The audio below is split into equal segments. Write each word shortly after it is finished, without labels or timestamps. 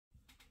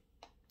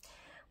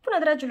Bună,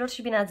 dragilor,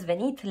 și bine ați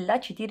venit la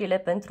citirile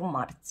pentru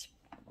marți.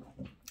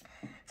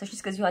 Să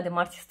știți că ziua de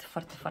marți este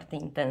foarte, foarte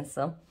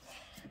intensă.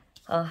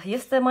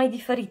 Este mai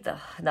diferită,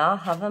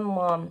 da? Avem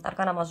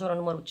arcana majoră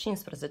numărul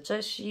 15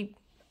 și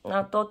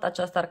tot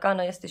această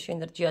arcană este și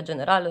energia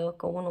generală,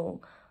 că 1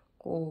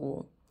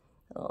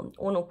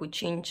 cu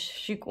 5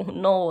 și cu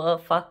 9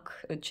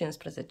 fac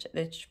 15.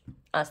 Deci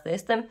asta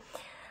este.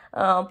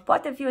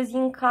 Poate fi o zi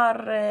în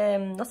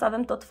care o să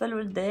avem tot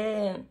felul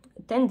de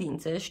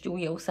tendințe, știu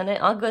eu, să ne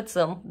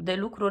agățăm de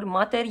lucruri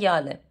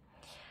materiale.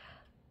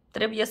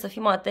 Trebuie să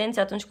fim atenți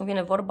atunci când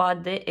vine vorba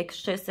de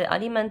excese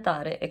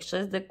alimentare,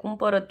 exces de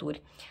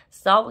cumpărături,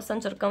 sau să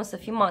încercăm să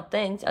fim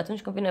atenți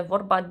atunci când vine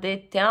vorba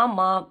de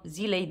teama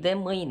zilei de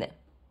mâine.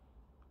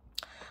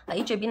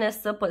 Aici e bine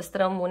să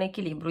păstrăm un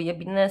echilibru, e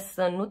bine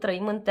să nu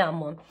trăim în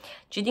teamă,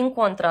 ci din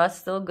contra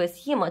să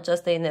găsim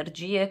această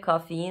energie ca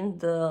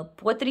fiind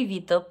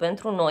potrivită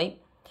pentru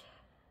noi,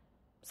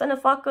 să ne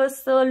facă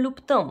să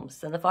luptăm,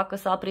 să ne facă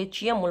să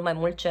apreciem mult mai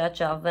mult ceea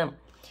ce avem.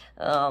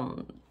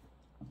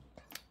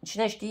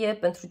 Cine știe,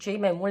 pentru cei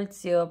mai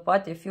mulți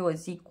poate fi o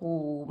zi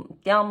cu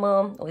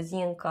teamă, o zi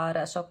în care,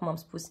 așa cum am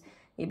spus,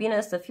 e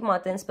bine să fim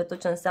atenți pe tot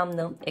ce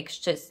înseamnă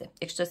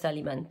excese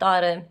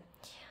alimentare,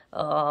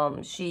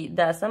 și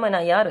de asemenea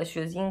iarăși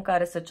o zi în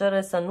care se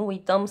cere să nu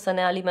uităm să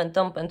ne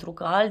alimentăm, pentru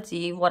că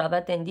alții vor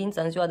avea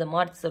tendința în ziua de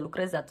marți să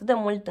lucreze atât de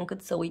mult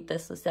încât să uite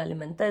să se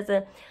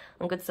alimenteze,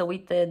 încât să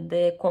uite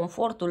de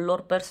confortul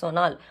lor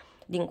personal.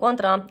 Din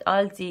contra,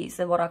 alții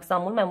se vor axa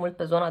mult mai mult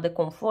pe zona de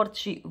confort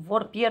și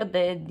vor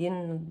pierde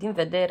din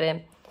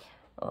vedere,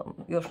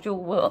 eu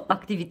știu,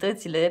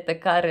 activitățile pe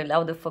care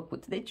le-au de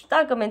făcut. Deci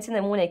dacă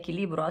menținem un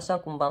echilibru, așa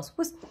cum v-am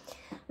spus,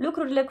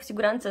 lucrurile cu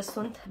siguranță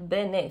sunt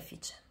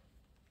benefice.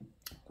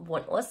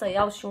 Bun, o să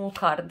iau și un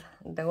card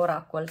de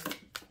oracol.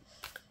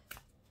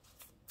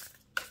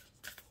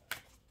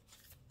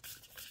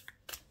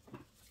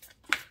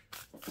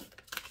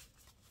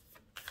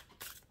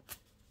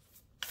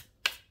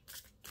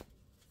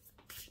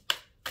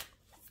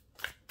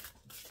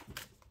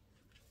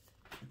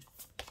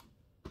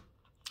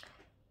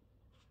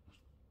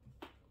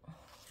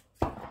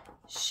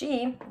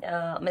 Și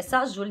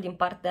mesajul din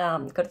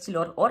partea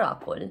cărților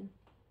oracol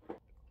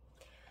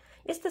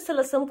este să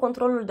lăsăm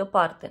controlul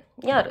deoparte.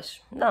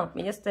 Iarăși, da,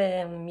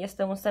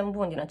 este un semn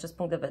bun din acest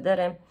punct de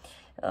vedere.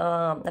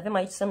 Avem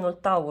aici semnul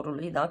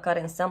Taurului, da,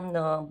 care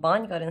înseamnă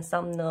bani, care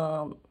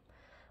înseamnă,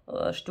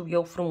 știu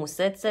eu,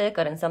 frumusețe,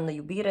 care înseamnă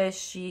iubire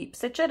și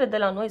se cere de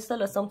la noi să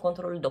lăsăm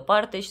controlul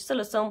deoparte și să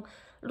lăsăm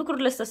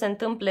lucrurile să se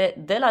întâmple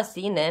de la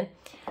sine,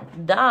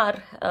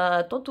 dar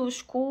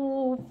totuși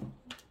cu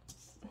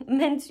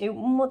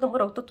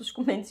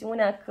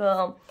mențiunea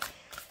că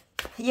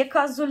e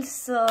cazul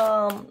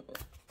să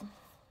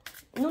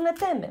nu ne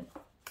temem.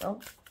 Da?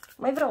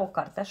 Mai vreau o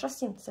carte, așa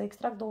simt, să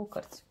extrag două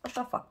cărți.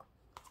 Așa fac.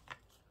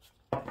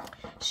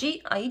 Și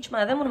aici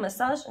mai avem un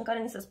mesaj în care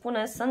ni se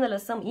spune să ne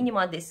lăsăm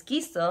inima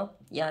deschisă,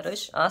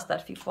 iarăși, asta ar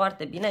fi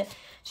foarte bine,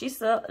 și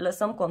să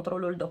lăsăm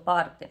controlul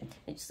deoparte.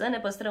 Deci să ne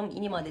păstrăm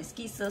inima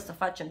deschisă, să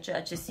facem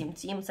ceea ce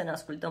simțim, să ne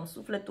ascultăm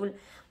sufletul.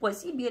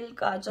 Posibil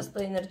ca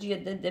această energie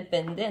de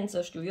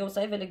dependență, știu eu, să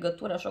aibă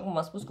legătură, așa cum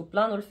am spus, cu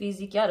planul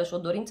fizic, iarăși o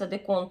dorință de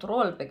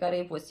control pe care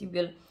e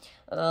posibil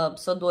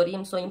să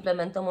dorim să o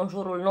implementăm în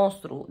jurul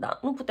nostru. Da?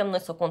 Nu putem noi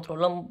să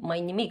controlăm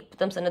mai nimic,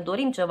 putem să ne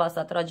dorim ceva să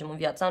atragem în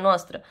viața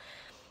noastră.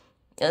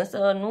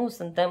 Însă nu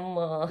suntem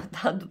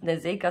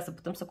Dumnezei ca să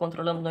putem să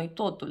controlăm noi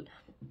totul.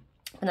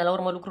 Până la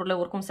urmă lucrurile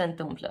oricum se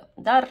întâmplă.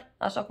 Dar,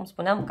 așa cum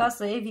spuneam, ca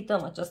să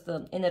evităm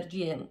această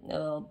energie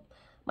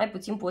mai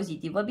puțin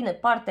pozitivă, bine,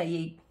 partea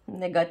ei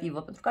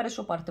negativă, pentru că are și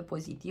o parte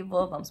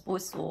pozitivă, v-am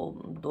spus, o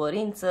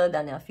dorință de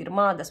a ne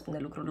afirma, de a spune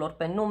lucrurilor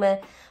pe nume,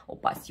 o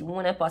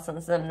pasiune poate să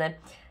însemne.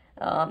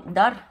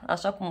 Dar,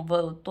 așa cum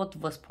tot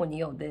vă spun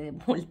eu de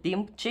mult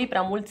timp, ce-i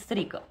prea mult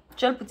strică.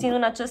 Cel puțin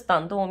în acest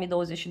an,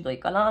 2022,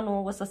 că la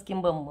anul o să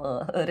schimbăm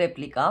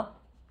replica.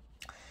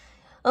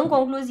 În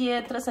concluzie,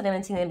 trebuie să ne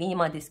menținem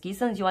inima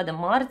deschisă în ziua de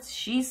marți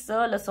și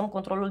să lăsăm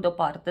controlul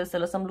deoparte, să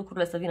lăsăm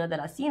lucrurile să vină de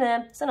la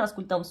sine, să ne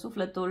ascultăm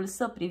sufletul,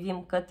 să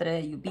privim către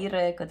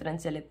iubire, către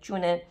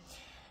înțelepciune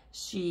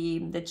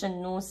și, de ce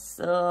nu,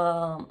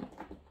 să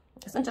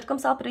încercăm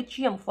să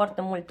apreciem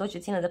foarte mult tot ce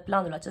ține de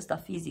planul acesta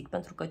fizic,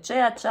 pentru că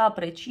ceea ce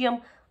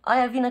apreciem,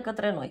 aia vine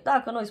către noi.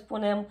 Dacă noi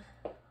spunem,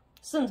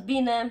 sunt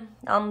bine,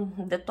 am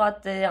de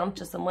toate, am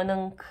ce să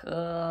mănânc,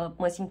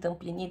 mă simt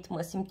împlinit,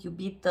 mă simt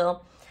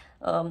iubită,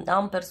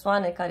 am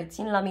persoane care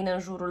țin la mine în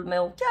jurul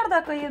meu, chiar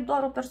dacă e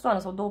doar o persoană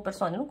sau două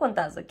persoane, nu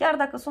contează, chiar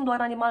dacă sunt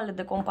doar animalele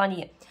de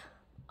companie.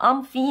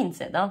 Am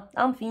ființe, da?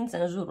 Am ființe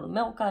în jurul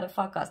meu care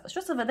fac asta și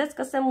o să vedeți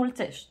că se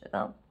mulțește,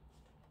 da?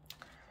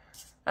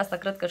 Asta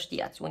cred că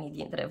știați unii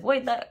dintre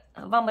voi, dar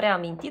v-am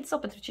reamintit sau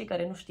pentru cei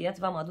care nu știați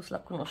v-am adus la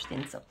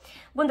cunoștință.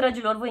 Bun,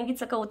 dragilor, vă invit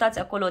să căutați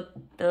acolo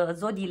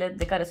zodiile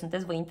de care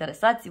sunteți voi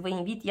interesați. Vă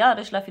invit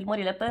iarăși la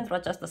filmările pentru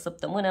această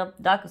săptămână,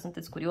 dacă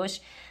sunteți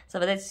curioși, să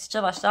vedeți ce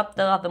vă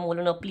așteaptă. Avem o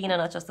lună plină în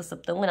această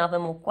săptămână,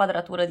 avem o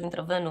quadratură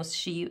dintre Venus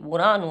și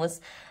Uranus,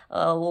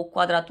 o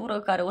quadratură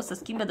care o să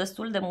schimbe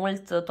destul de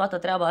mult toată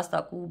treaba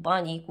asta cu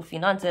banii, cu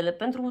finanțele,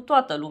 pentru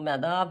toată lumea,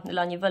 da?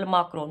 La nivel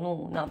macro,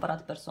 nu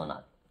neapărat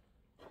personal.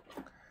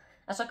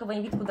 Așa că vă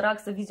invit cu drag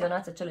să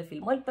vizionați acele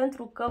filmări,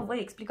 pentru că vă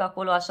explic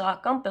acolo așa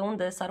cam pe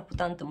unde s-ar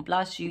putea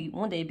întâmpla și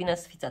unde e bine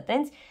să fiți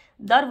atenți.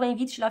 Dar vă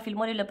invit și la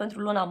filmările pentru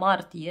luna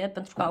martie,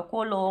 pentru că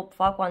acolo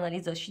fac o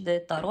analiză și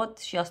de tarot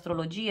și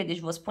astrologie, deci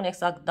vă spun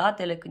exact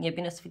datele când e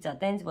bine să fiți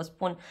atenți, vă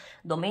spun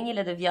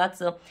domeniile de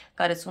viață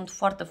care sunt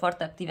foarte,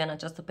 foarte active în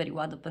această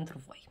perioadă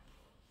pentru voi.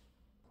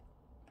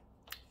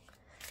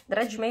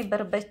 Dragii mei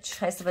berbeci,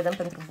 hai să vedem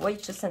pentru voi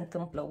ce se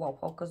întâmplă. Wow,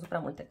 au căzut prea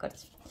multe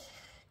cărți.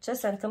 Ce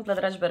se întâmplă,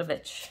 dragi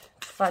berbeci?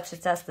 Ce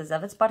faceți astăzi?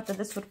 Aveți parte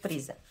de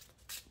surprize.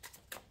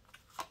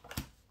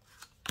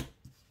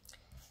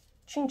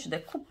 5 de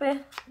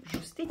cupe,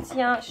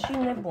 justiția și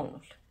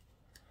nebunul.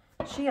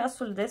 Și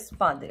asul de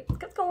spade.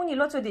 Cred că unii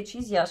luați o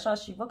decizie așa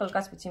și vă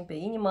călcați puțin pe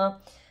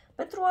inimă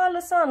pentru a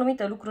lăsa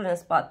anumite lucruri în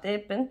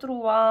spate,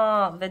 pentru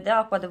a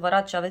vedea cu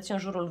adevărat ce aveți în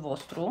jurul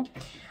vostru.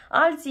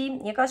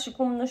 Alții, e ca și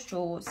cum, nu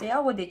știu, se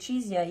ia o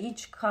decizie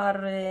aici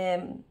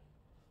care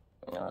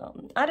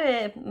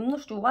are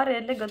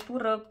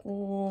legătură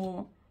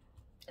cu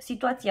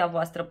situația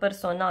voastră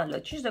personală.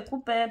 5 de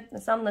cupe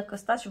înseamnă că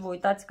stați și vă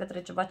uitați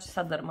către ceva ce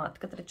s-a dărmat,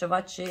 către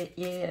ceva ce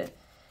e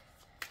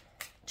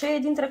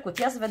din trecut.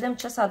 Ia să vedem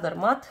ce s-a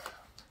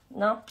dărmat.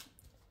 Da?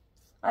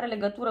 Are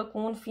legătură cu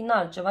un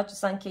final, ceva ce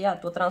s-a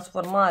încheiat, o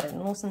transformare,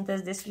 nu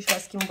sunteți deschiși la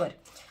schimbări.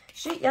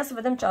 Și ia să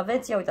vedem ce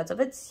aveți. Ia uitați,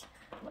 aveți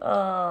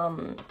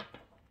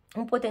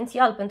un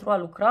potențial pentru a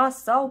lucra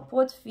sau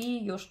pot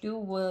fi, eu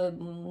știu,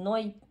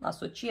 noi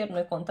asocieri,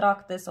 noi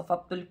contracte sau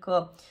faptul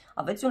că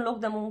aveți un loc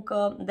de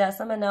muncă. De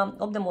asemenea,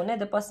 8 de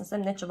monede poate să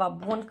însemne ceva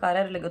bun care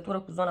are legătură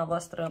cu zona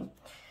voastră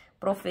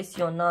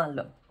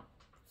profesională.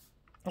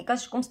 E ca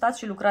și cum stați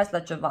și lucrați la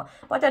ceva.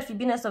 Poate ar fi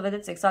bine să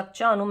vedeți exact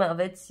ce anume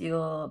aveți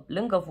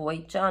lângă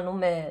voi, ce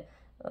anume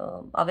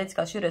aveți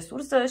ca și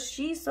resursă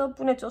și să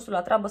puneți osul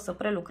la treabă să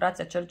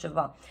prelucrați acel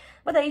ceva.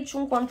 Văd aici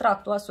un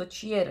contract, o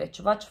asociere,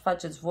 ceva ce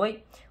faceți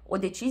voi, o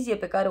decizie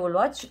pe care o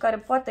luați și care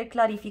poate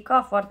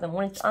clarifica foarte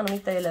mult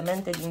anumite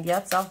elemente din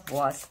viața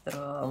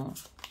voastră.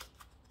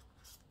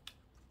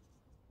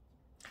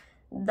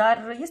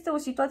 Dar este o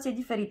situație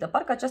diferită.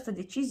 Parcă această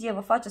decizie vă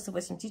face să vă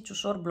simțiți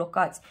ușor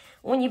blocați.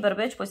 Unii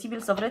berbeci, posibil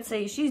să vreți să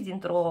ieșiți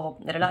dintr-o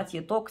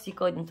relație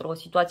toxică, dintr-o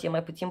situație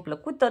mai puțin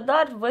plăcută,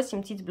 dar vă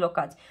simțiți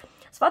blocați.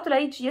 Sfatul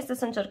aici este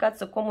să încercați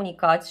să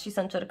comunicați și să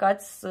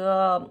încercați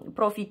să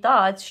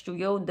profitați, știu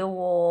eu,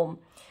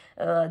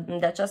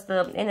 de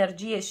această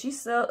energie și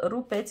să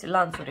rupeți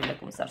lanțurile,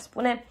 cum s-ar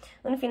spune.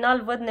 În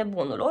final văd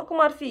nebunul.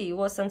 Oricum ar fi,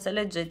 o să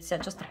înțelegeți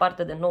această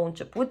parte de nou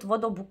început.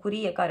 Văd o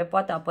bucurie care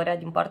poate apărea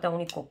din partea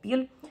unui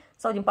copil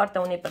sau din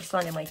partea unei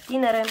persoane mai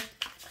tinere.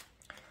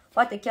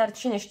 Poate chiar,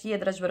 cine știe,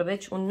 dragi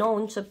berbeci, un nou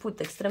început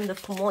extrem de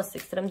frumos,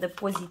 extrem de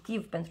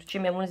pozitiv pentru cei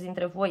mai mulți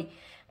dintre voi,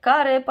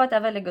 care poate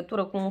avea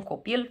legătură cu un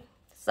copil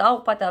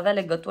sau poate avea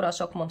legătură,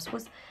 așa cum am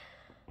spus,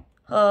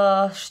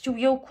 știu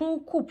eu, cu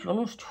un cuplu,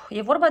 nu știu.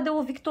 E vorba de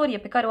o victorie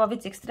pe care o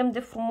aveți extrem de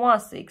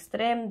frumoasă,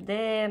 extrem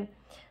de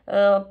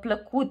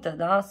plăcută,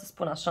 da, să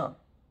spun așa.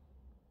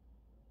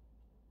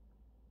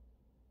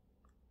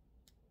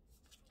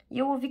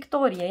 E o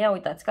victorie, ia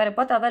uitați, care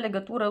poate avea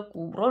legătură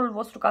cu rolul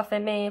vostru ca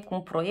femeie, cu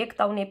un proiect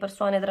a unei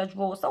persoane dragi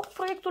vouă sau cu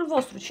proiectul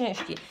vostru, cine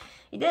știe.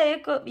 Ideea e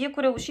că e cu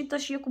reușită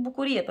și e cu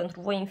bucurie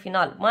pentru voi în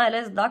final, mai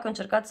ales dacă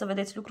încercați să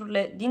vedeți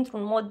lucrurile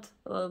dintr-un mod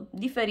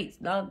diferit,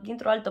 da?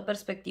 Dintr-o altă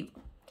perspectivă.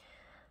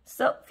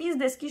 Să fiți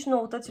deschiși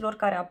noutăților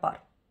care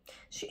apar.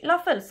 Și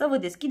la fel, să vă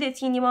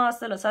deschideți inima,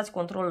 să lăsați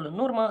controlul în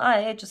urmă,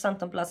 aia e, ce s-a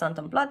întâmplat, s-a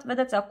întâmplat,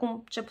 vedeți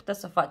acum ce puteți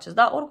să faceți,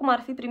 da? Oricum ar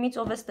fi, primiți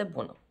o veste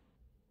bună.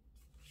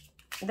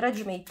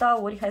 Dragii mei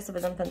tauri, hai să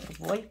vedem pentru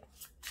voi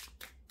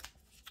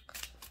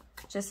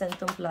ce se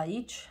întâmplă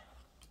aici.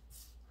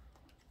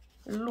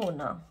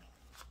 Luna.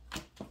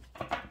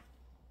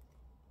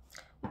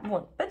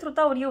 Bun, pentru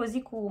tauri e o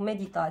zi cu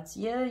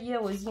meditație, e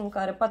o zi în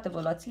care poate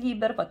vă luați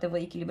liber, poate vă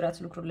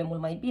echilibrați lucrurile mult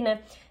mai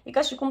bine. E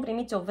ca și cum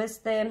primiți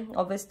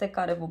o veste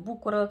care vă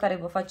bucură, care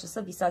vă face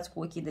să visați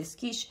cu ochii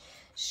deschiși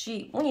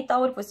și unii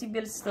tauri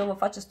posibil să vă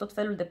faceți tot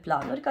felul de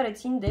planuri care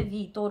țin de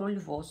viitorul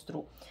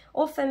vostru.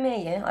 O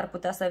femeie ar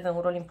putea să aibă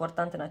un rol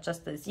important în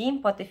această zi,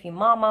 poate fi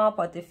mama,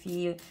 poate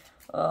fi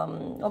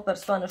o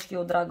persoană, știu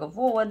eu, dragă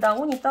vouă, dar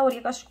unii tauri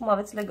e ca și cum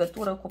aveți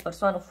legătură cu o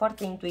persoană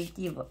foarte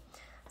intuitivă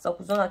sau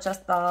cu zona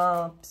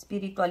aceasta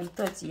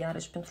spiritualității,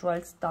 iarăși pentru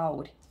alți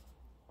tauri.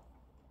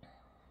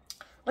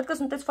 Văd că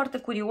sunteți foarte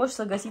curioși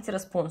să găsiți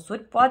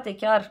răspunsuri, poate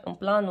chiar în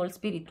planul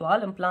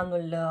spiritual, în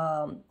planul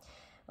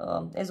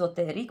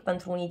ezoteric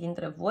pentru unii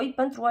dintre voi,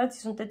 pentru alții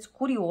sunteți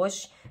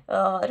curioși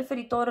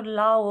referitor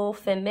la o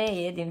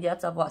femeie din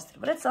viața voastră.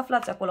 Vreți să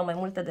aflați acolo mai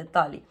multe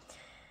detalii.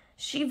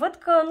 Și văd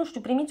că, nu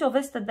știu, primiți o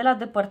veste de la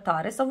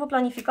depărtare sau vă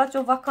planificați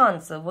o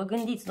vacanță. Vă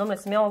gândiți, domnule,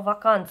 să-mi iau o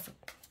vacanță.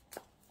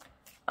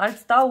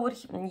 Alți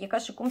tauri, e ca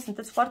și cum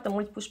sunteți foarte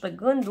mult puși pe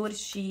gânduri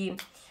și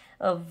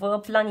vă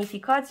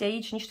planificați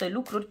aici niște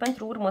lucruri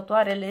pentru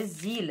următoarele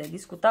zile.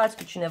 Discutați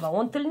cu cineva, o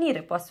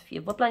întâlnire poate să fie.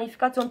 Vă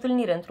planificați o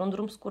întâlnire într-un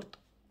drum scurt.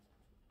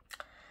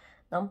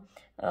 Da?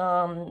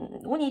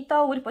 Unii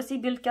tauri,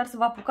 posibil chiar să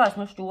vă apucați,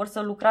 nu știu, ori să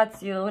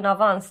lucrați în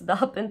avans,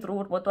 da, pentru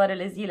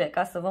următoarele zile,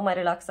 ca să vă mai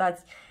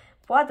relaxați.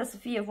 Poate să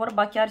fie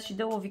vorba chiar și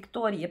de o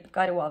victorie pe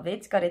care o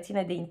aveți, care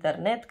ține de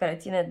internet, care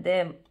ține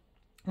de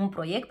un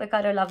proiect pe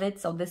care îl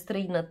aveți sau de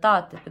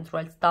străinătate pentru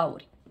alți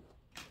tauri.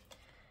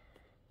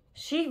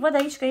 Și văd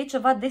aici că e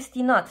ceva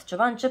destinat,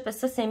 ceva începe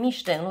să se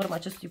miște în urma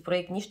acestui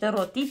proiect, niște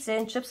rotițe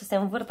încep să se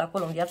învârtă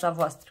acolo în viața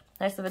voastră.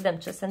 Hai să vedem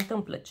ce se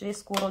întâmplă, ce e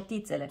cu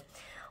rotițele.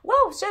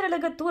 Wow, și are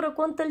legătură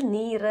cu o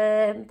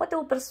întâlnire, poate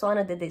o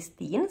persoană de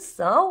destin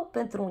sau,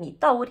 pentru unii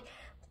tauri,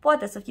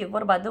 poate să fie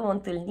vorba de o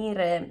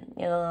întâlnire,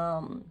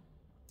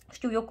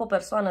 știu eu, cu o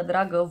persoană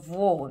dragă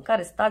vouă, în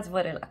care stați, vă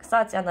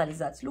relaxați,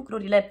 analizați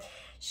lucrurile.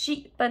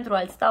 Și pentru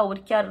alți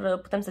tauri chiar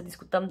putem să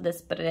discutăm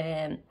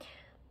despre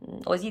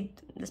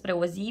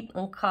o zi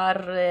în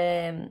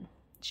care,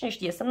 cine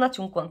știe, semnați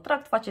un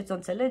contract, faceți o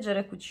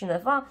înțelegere cu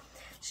cineva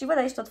și văd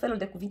aici tot felul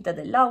de cuvinte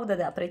de laudă,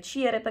 de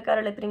apreciere pe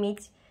care le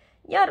primiți.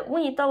 Iar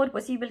unii tauri,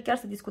 posibil chiar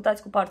să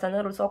discutați cu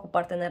partenerul sau cu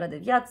partenera de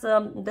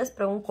viață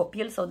despre un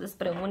copil sau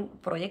despre un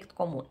proiect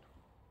comun.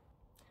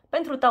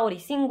 Pentru taurii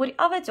singuri,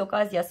 aveți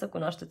ocazia să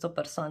cunoașteți o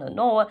persoană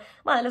nouă,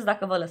 mai ales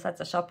dacă vă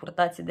lăsați așa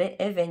purtați de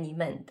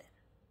evenimente.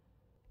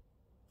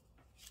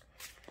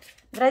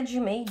 Dragii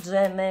mei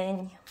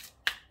gemeni,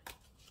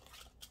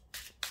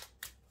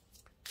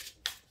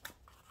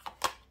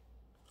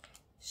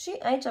 și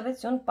aici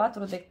aveți un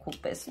 4 de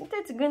cupe.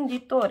 Sunteți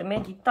gânditori,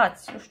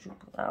 meditați, nu știu,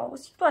 la o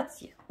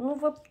situație,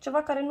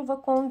 ceva care nu vă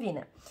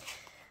convine.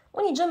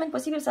 Unii gemeni,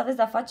 posibil să aveți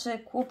de-a face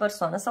cu o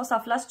persoană sau să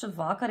aflați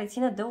ceva care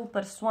ține de o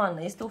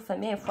persoană. Este o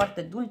femeie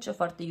foarte dulce,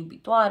 foarte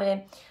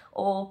iubitoare,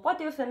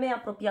 poate e o femeie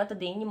apropiată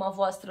de inima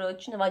voastră,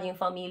 cineva din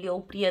familie, o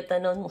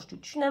prietenă, nu știu,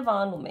 cineva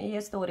anume.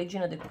 Este o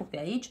regină de cupe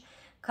aici,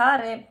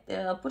 care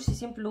pur și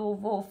simplu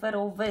vă oferă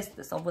o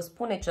veste sau vă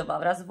spune ceva,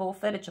 vrea să vă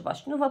ofere ceva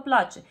și nu vă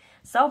place.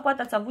 Sau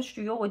poate ați avut,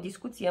 știu eu, o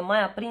discuție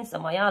mai aprinsă,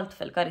 mai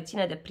altfel, care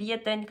ține de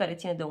prieteni, care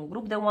ține de un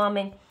grup de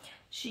oameni.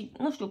 Și,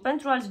 nu știu,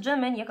 pentru alți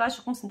gemeni e ca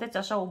și cum sunteți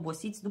așa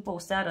obosiți după o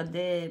seară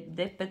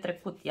de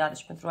petrecut,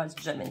 iarăși pentru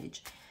alți gemeni.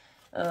 Deci,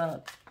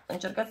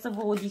 încercați să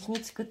vă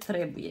odihniți cât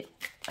trebuie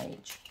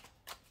aici.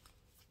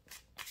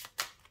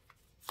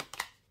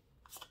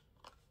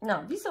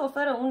 Da, vi se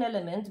oferă un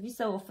element, vi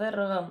se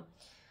oferă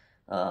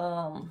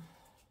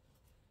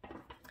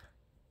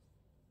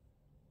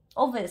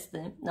o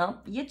veste,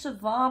 da? E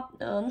ceva,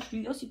 nu știu,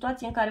 e o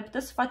situație în care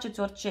puteți să faceți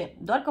orice,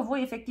 doar că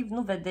voi efectiv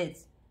nu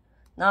vedeți.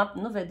 Da?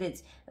 Nu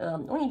vedeți.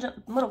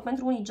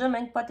 Pentru unii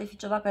gemeni poate fi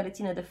ceva care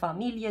ține de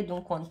familie, de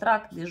un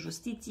contract, de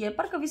justiție.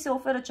 Parcă vi se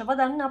oferă ceva,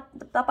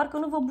 dar parcă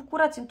nu vă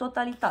bucurați în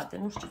totalitate.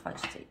 Nu știu ce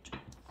faceți aici.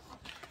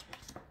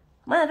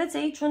 Mai aveți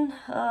aici un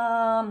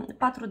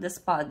 4 de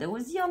spade. O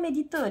zi a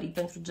meditării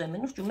pentru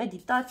gemeni. Nu știu,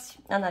 meditați,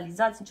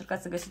 analizați,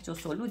 încercați să găsiți o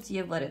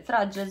soluție, vă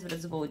retrageți,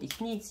 vreți să vă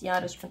odihniți,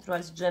 iarăși pentru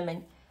alți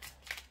gemeni.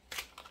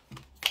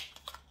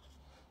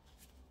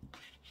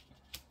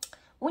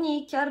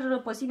 Unii chiar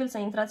posibil să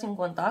intrați în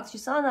contact și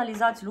să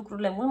analizați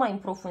lucrurile mult mai în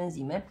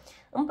profunzime,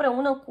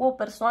 împreună cu o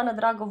persoană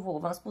dragă vouă.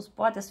 V-am spus,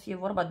 poate să fie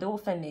vorba de o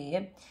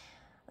femeie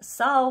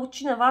sau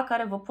cineva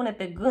care vă pune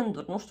pe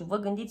gânduri, nu știu, vă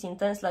gândiți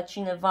intens la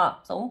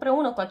cineva sau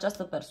împreună cu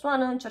această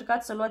persoană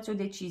încercați să luați o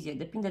decizie,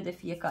 depinde de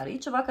fiecare. E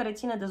ceva care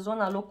ține de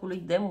zona locului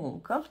de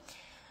muncă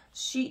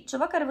și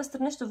ceva care vă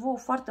strânește vouă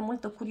foarte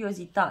multă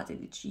curiozitate.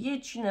 Deci e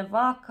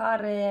cineva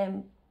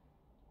care,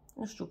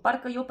 nu știu,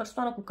 parcă e o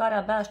persoană cu care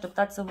abia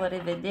așteptați să vă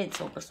revedeți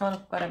sau o persoană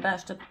cu care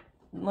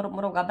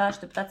abia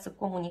așteptați să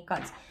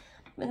comunicați.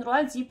 Pentru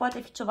alții poate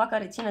fi ceva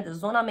care ține de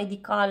zona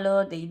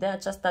medicală, de ideea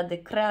aceasta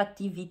de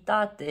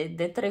creativitate,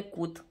 de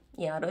trecut,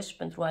 iarăși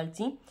pentru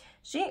alții.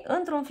 Și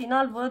într-un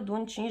final văd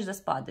un 5 de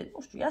spade.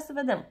 Nu știu, ia să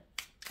vedem.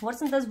 Ori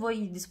sunteți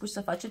voi dispuși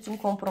să faceți un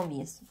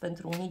compromis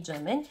pentru unii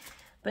gemeni,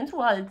 pentru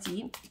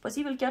alții,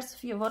 posibil chiar să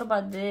fie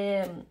vorba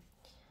de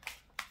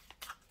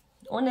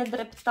o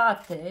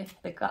nedreptate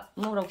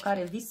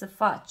care vi se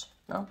face.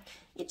 Da?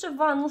 E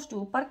ceva, nu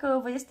știu, parcă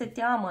vă este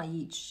teamă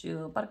aici,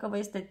 parcă vă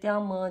este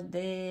teamă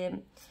de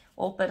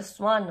o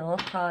persoană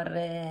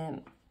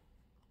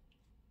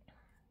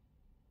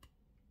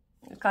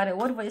care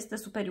ori vă este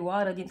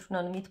superioară dintr-un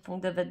anumit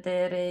punct de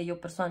vedere, e o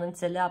persoană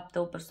înțeleaptă,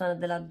 o persoană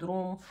de la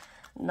drum,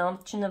 da?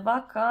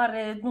 Cineva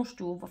care, nu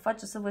știu, vă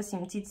face să vă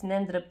simțiți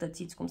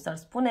neîndreptățiți, cum s-ar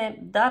spune,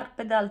 dar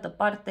pe de altă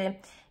parte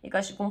e ca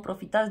și cum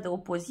profitați de o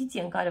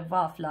poziție în care vă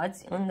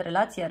aflați în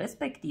relația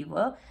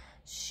respectivă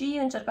și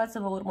încercați să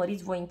vă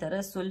urmăriți voi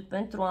interesul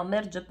pentru a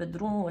merge pe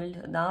drumul,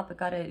 da, pe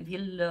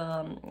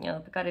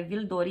care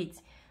vi-l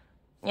doriți.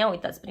 Ia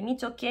uitați,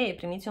 primiți o cheie,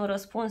 primiți un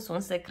răspuns, un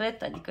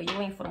secret, adică e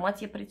o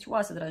informație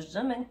prețioasă, dragi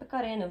gemeni, pe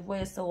care e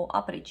nevoie să o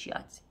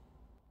apreciați.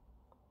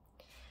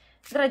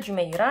 Dragii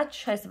mei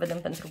raci, hai să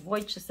vedem pentru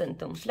voi ce se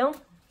întâmplă.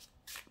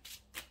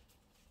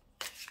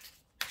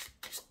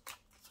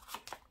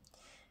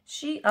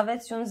 Și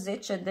aveți un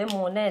 10 de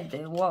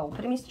monede. Wow,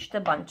 primiți niște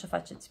bani, ce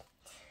faceți?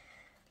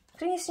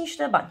 Primiți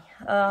niște bani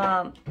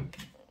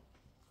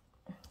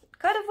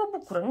care vă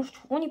bucură, nu știu,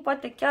 unii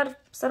poate chiar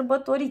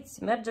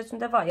sărbătoriți, mergeți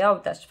undeva, ia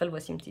uite ce fel vă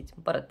simțiți,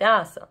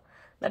 împărăteasă,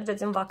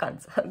 mergeți în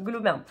vacanță,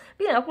 glumeam.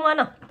 Bine, acum,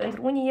 na,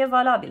 pentru unii e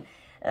valabil.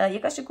 E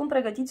ca și cum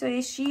pregătiți o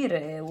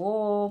ieșire,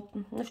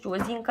 nu știu, o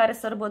zi în care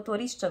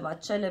sărbătoriți ceva,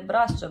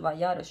 celebrați ceva,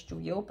 iarăși știu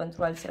eu,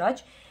 pentru alți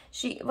raci.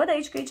 Și văd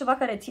aici că e ceva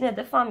care ține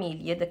de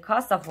familie, de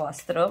casa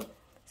voastră,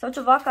 sau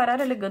ceva care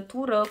are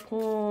legătură cu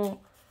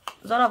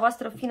zona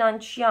voastră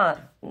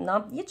financiară.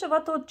 Da? E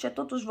ceva ce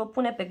totuși vă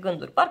pune pe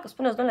gânduri. Parcă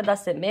spuneți, domnule, da,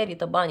 se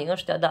merită banii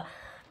ăștia, dar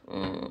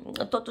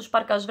totuși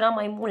parcă aș vrea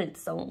mai mult.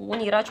 Sau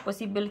unii raci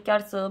posibil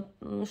chiar să,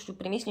 nu știu,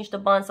 primiți niște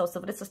bani sau să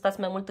vreți să stați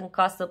mai mult în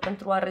casă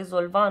pentru a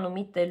rezolva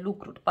anumite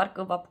lucruri.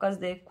 Parcă vă apucați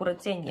de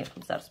curățenie,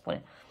 cum s-ar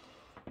spune.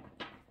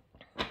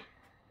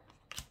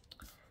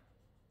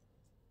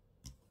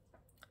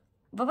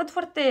 Vă văd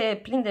foarte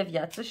plin de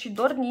viață și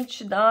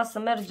dornici, da, să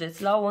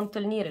mergeți la o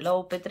întâlnire, la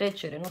o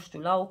petrecere, nu știu,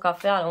 la o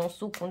cafea, la un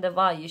suc,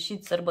 undeva,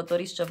 ieșiți,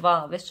 sărbătoriți ceva,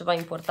 aveți ceva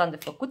important de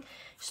făcut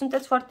și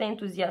sunteți foarte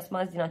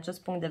entuziasmați din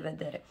acest punct de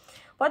vedere.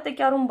 Poate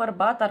chiar un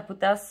bărbat ar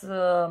putea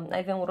să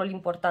aibă un rol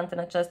important în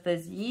această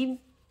zi,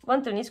 vă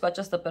întâlniți cu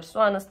această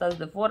persoană, stați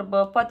de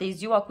vorbă, poate e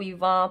ziua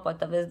cuiva,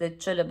 poate aveți de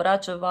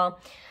celebrat ceva.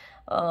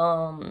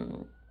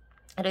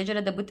 Regele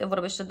de bâte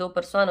vorbește de o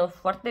persoană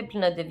foarte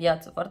plină de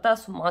viață, foarte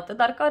asumată,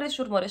 dar care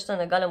își urmărește în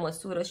egală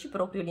măsură și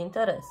propriul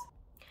interes.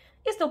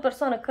 Este o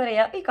persoană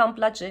căreia îi cam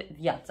place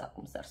viața,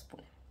 cum s-ar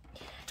spune.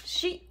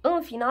 Și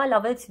în final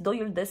aveți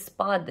doiul de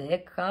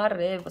spade,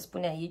 care vă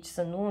spune aici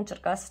să nu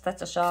încercați să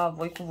stați așa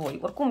voi cu voi.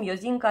 Oricum, e o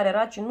zi în care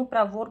racii nu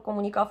prea vor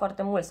comunica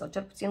foarte mult sau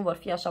cel puțin vor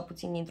fi așa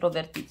puțin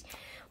introvertiți.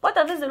 Poate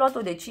aveți de luat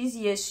o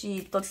decizie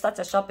și tot stați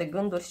așa pe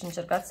gânduri și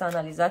încercați să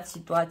analizați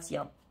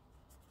situația.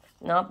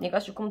 Da? E ca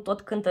și cum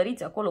tot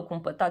cântăriți acolo,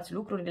 cumpătați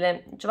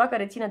lucrurile, ceva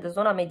care ține de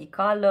zona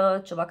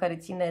medicală, ceva care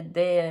ține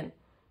de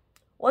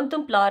o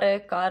întâmplare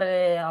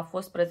care a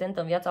fost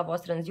prezentă în viața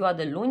voastră în ziua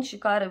de luni și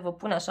care vă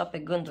pune așa pe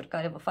gânduri,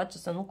 care vă face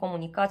să nu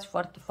comunicați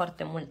foarte,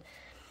 foarte mult.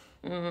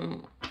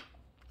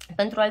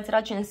 Pentru alți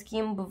raci, în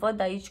schimb, văd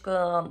aici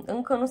că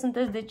încă nu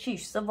sunteți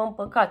deciși să vă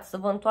împăcați, să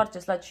vă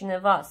întoarceți la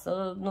cineva,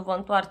 să nu vă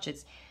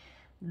întoarceți.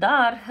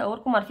 Dar,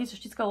 oricum ar fi, să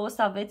știți că o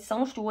să aveți, sau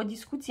nu știu, o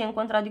discuție în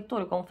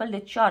contradictoriu, ca un fel de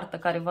ceartă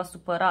care v-a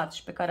supărat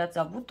și pe care ați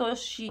avut-o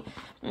și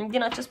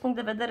din acest punct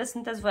de vedere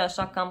sunteți voi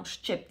așa cam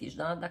sceptici,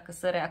 da? Dacă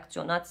să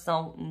reacționați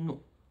sau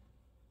nu.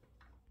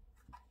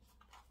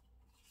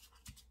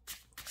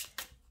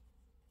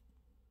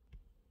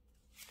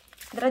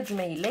 Dragii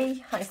mei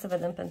lei, hai să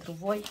vedem pentru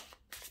voi.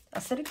 A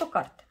sărit o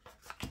carte.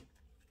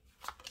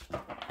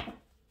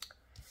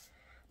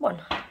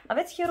 Bun,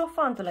 aveți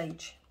hierofantul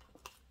aici.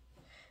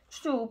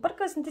 Știu,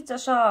 parcă sunteți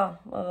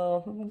așa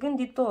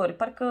gânditori,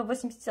 parcă vă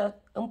simțiți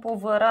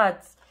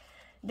împovărați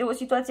de o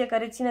situație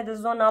care ține de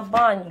zona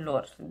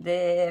banilor,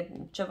 de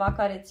ceva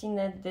care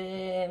ține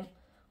de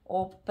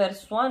o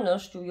persoană,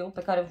 știu eu,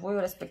 pe care voi o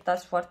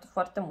respectați foarte,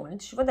 foarte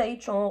mult. Și văd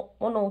aici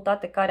o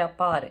noutate care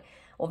apare,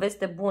 o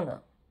veste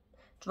bună,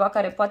 ceva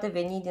care poate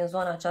veni din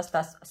zona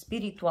aceasta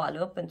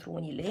spirituală pentru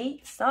unii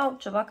lei sau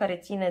ceva care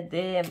ține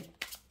de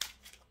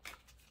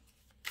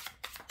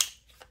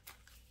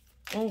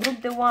un grup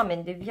de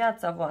oameni, de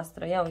viața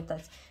voastră. Ia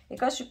uitați, e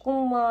ca și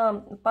cum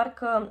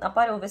parcă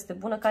apare o veste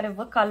bună care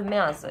vă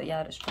calmează,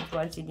 iarăși pentru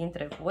alții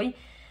dintre voi.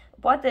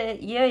 Poate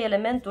e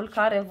elementul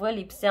care vă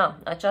lipsea,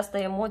 această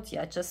emoție,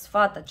 acest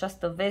sfat,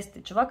 această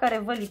veste, ceva care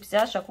vă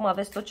lipsea și acum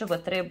aveți tot ce vă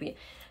trebuie.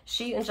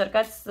 Și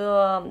încercați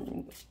să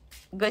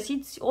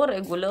găsiți o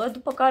regulă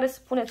după care să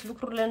puneți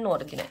lucrurile în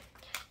ordine.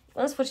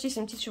 În sfârșit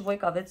simțiți și voi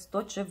că aveți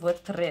tot ce vă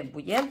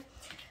trebuie.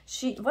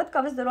 Și văd că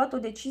aveți de luat o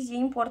decizie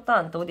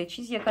importantă, o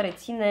decizie care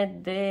ține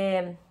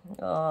de,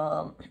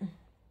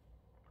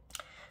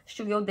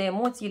 știu eu, de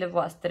emoțiile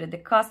voastre,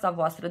 de casa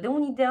voastră, de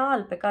un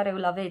ideal pe care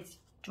îl aveți.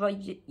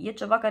 E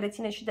ceva care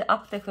ține și de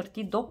acte,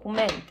 hârtii,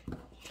 documente.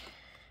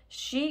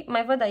 Și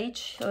mai văd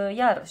aici,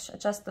 iarăși,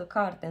 această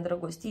carte,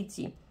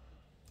 îndrăgostiții.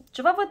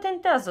 Ceva vă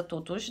tentează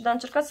totuși, dar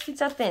încercați să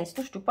fiți atenți.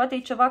 Nu știu, poate e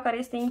ceva care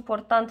este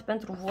important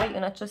pentru voi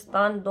în acest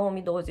an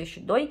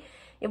 2022.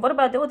 E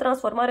vorba de o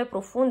transformare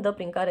profundă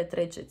prin care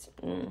treceți.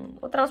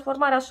 O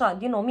transformare așa,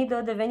 din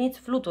omidă deveniți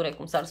fluture,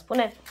 cum s-ar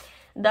spune.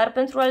 Dar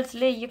pentru alți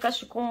lei e ca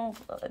și cum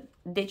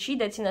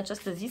decideți în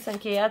această zi să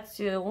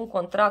încheiați un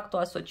contract, o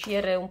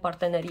asociere, un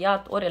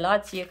parteneriat, o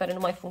relație care nu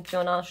mai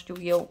funcționa, știu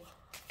eu.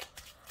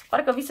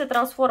 Parcă vi se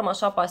transformă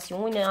așa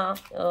pasiunea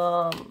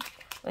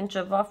în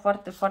ceva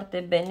foarte,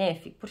 foarte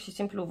benefic. Pur și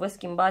simplu vă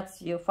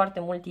schimbați foarte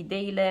mult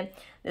ideile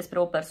despre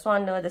o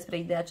persoană, despre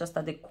ideea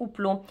aceasta de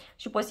cuplu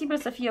și posibil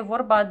să fie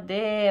vorba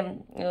de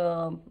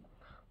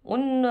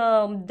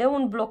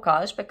un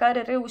blocaj pe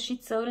care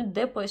reușiți să îl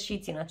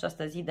depășiți în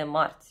această zi de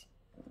marți.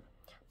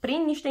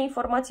 Prin niște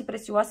informații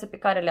prețioase pe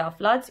care le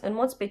aflați, în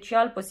mod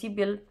special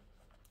posibil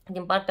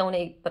din partea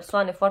unei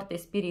persoane foarte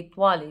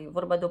spirituale. E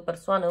vorba de o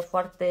persoană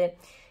foarte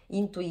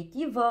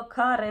intuitivă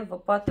care vă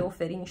poate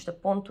oferi niște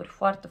ponturi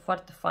foarte,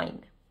 foarte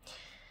faine.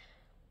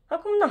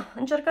 Acum, da,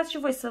 încercați și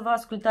voi să vă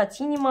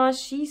ascultați inima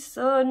și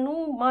să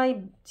nu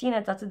mai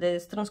țineți atât de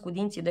strâns cu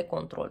dinții de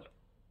control.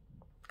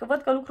 Că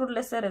văd că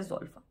lucrurile se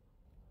rezolvă.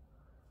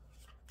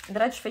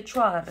 Dragi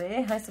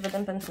fecioare, hai să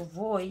vedem pentru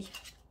voi.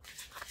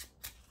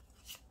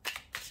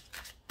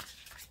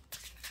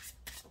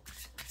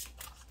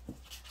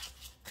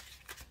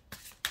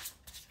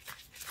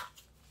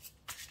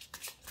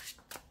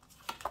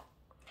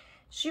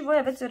 Și voi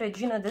aveți o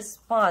regină de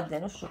spade,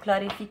 nu știu,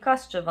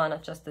 clarificați ceva în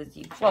această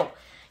zi. Wow!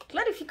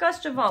 Clarificați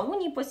ceva,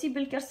 unii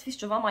posibil chiar să fiți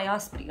ceva mai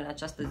aspri în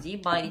această zi,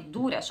 mai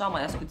duri, așa,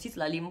 mai ascuțiți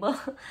la limbă,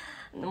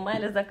 mai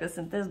ales dacă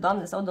sunteți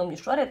doamne sau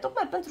domnișoare,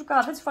 tocmai pentru că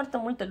aveți foarte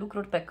multe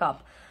lucruri pe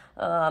cap.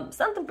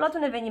 S-a întâmplat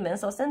un eveniment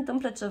sau se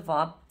întâmplă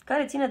ceva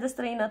care ține de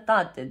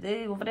străinătate,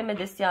 de o vreme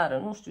de seară,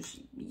 nu știu,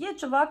 și e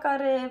ceva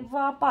care vă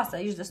apasă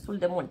aici destul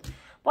de mult.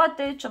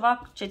 Poate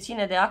ceva ce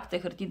ține de acte,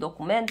 hârtii,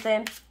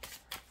 documente,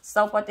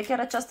 sau poate chiar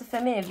această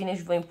femeie vine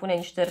și vă impune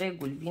niște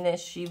reguli, vine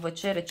și vă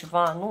cere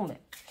ceva anume.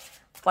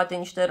 Poate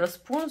niște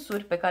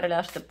răspunsuri pe care le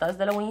așteptați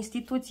de la o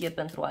instituție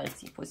pentru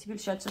alții. Posibil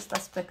și acest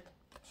aspect.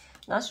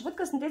 Da? Și văd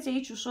că sunteți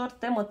aici ușor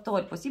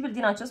temători. Posibil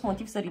din acest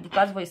motiv să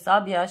ridicați voi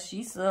sabia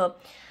și să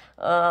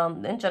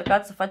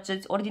încercați să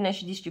faceți ordine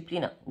și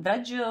disciplină.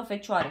 Dragi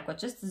fecioare, cu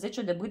acest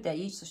 10 de bâte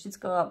aici, să știți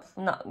că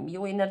e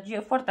o energie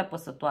foarte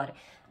apăsătoare.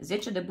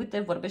 10 de bâte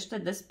vorbește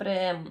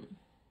despre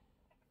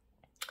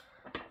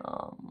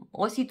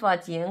o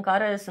situație în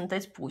care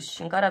sunteți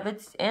puși, în care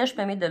aveți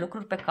 11.000 de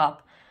lucruri pe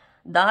cap,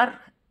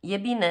 dar e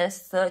bine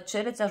să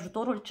cereți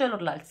ajutorul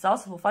celorlalți sau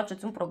să vă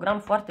faceți un program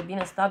foarte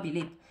bine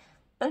stabilit.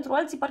 Pentru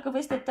alții parcă vă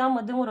este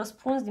teamă de un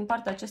răspuns din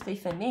partea acestei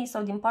femei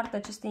sau din partea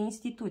acestei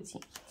instituții.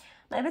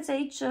 Mai aveți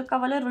aici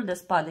cavalerul de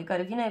spade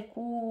care vine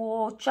cu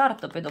o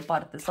ceartă pe de-o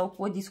parte sau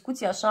cu o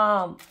discuție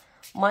așa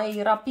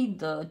mai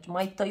rapidă,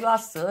 mai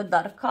tăioasă,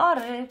 dar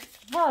care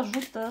vă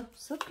ajută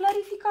să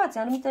clarificați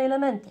anumite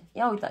elemente.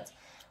 Ia uitați,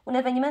 un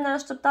eveniment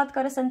neașteptat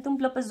care se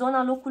întâmplă pe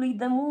zona locului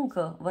de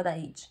muncă, văd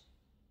aici.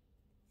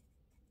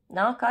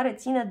 Da? Care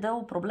ține de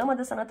o problemă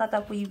de sănătate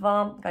a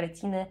cuiva, care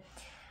ține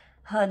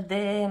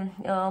de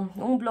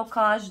un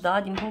blocaj,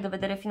 da? Din punct de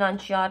vedere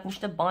financiar,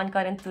 niște bani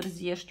care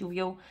întârzie, știu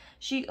eu.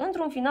 Și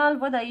într-un final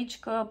văd aici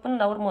că până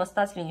la urmă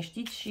stați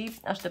liniștiți și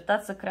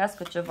așteptați să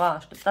crească ceva,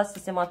 așteptați să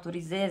se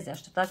maturizeze,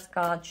 așteptați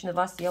ca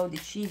cineva să ia o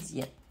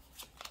decizie.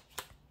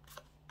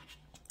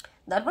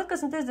 Dar văd că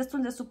sunteți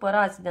destul de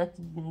supărați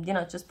din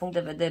acest punct de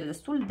vedere,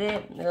 destul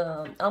de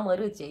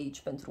amărâți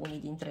aici pentru unii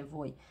dintre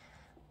voi.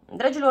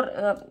 Dragilor,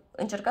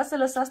 încercați să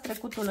lăsați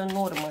trecutul în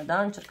urmă,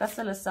 da? Încercați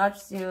să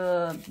lăsați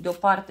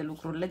deoparte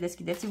lucrurile,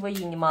 deschideți-vă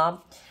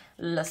inima,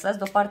 lăsați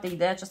deoparte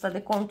ideea aceasta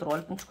de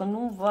control, pentru că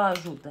nu vă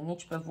ajută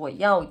nici pe voi.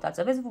 Ia uitați,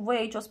 aveți voi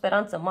aici o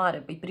speranță mare,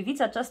 păi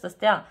priviți această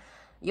stea,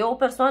 e o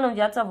persoană în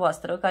viața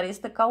voastră care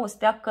este ca o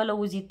stea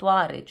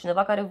călăuzitoare,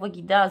 cineva care vă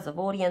ghidează,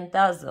 vă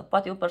orientează,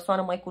 poate e o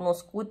persoană mai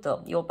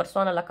cunoscută, e o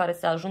persoană la care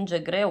se ajunge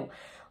greu,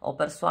 o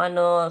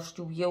persoană,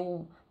 știu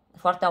eu,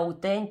 foarte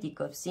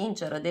autentică,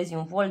 sinceră,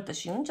 dezvoltă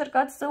și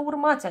încercați să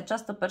urmați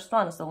această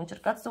persoană, să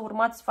încercați să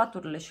urmați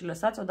sfaturile și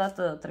lăsați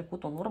odată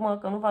trecutul în urmă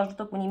că nu vă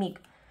ajută cu nimic.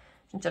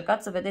 Și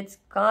încercați să vedeți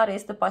care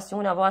este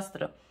pasiunea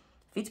voastră.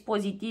 Fiți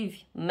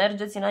pozitivi,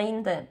 mergeți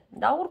înainte.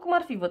 Dar oricum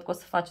ar fi, văd că o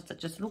să faceți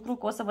acest lucru,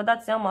 că o să vă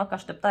dați seama că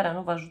așteptarea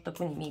nu vă ajută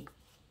cu nimic.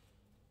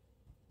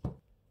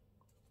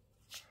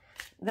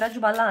 Dragi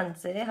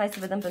balanțe, hai să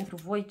vedem pentru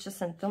voi ce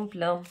se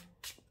întâmplă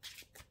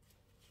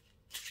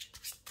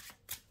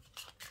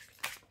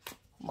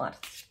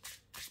marți.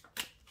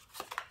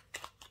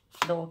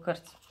 Două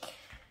cărți.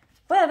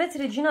 Voi aveți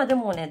regina de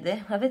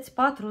monede, aveți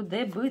 4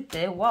 de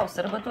bâte, wow,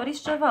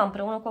 sărbătoriți ceva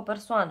împreună cu o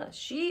persoană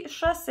și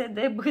 6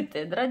 de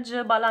bâte, dragi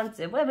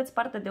balanțe. Voi aveți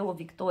parte de o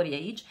victorie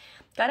aici,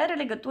 care are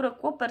legătură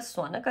cu o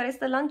persoană care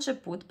este la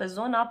început pe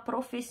zona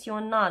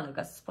profesională,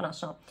 ca să spun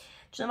așa.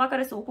 Cineva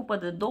care se ocupă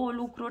de două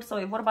lucruri sau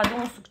e vorba de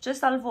un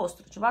succes al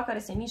vostru, ceva care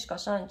se mișcă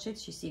așa încet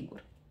și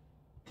sigur.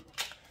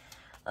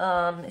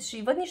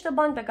 Și văd niște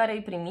bani pe care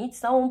îi primiți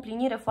sau o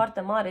împlinire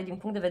foarte mare din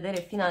punct de vedere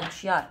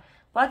financiar.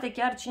 Poate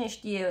chiar, cine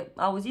știe,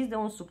 auziți de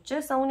un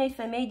succes a unei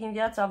femei din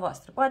viața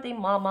voastră. Poate e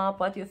mama,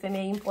 poate e o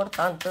femeie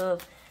importantă,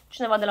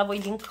 cineva de la voi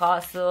din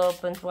casă,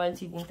 pentru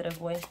alții dintre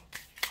voi.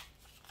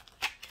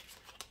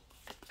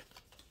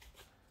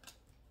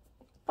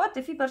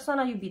 Poate fi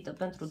persoana iubită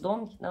pentru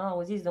domni, da?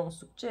 Auziți de un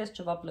succes,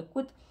 ceva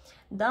plăcut.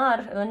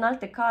 Dar în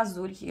alte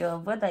cazuri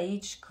văd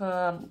aici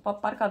că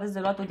parcă aveți de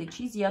luat o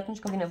decizie atunci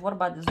când vine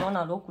vorba de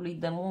zona locului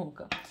de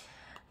muncă.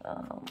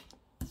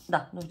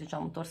 Da, nu știu de ce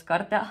am întors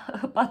cartea,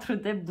 4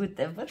 de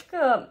bâte. Văd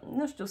că,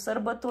 nu știu,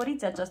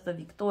 sărbătoriți această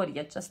victorie,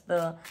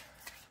 această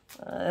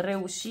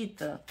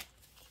reușită.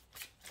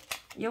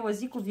 E o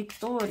zi cu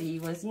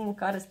victorii, o zi în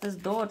care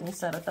sunteți dornici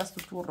să arătați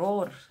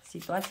tuturor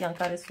situația în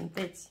care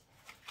sunteți.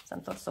 S-a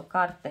întors o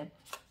carte.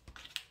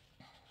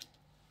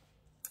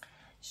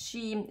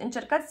 Și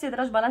încercați,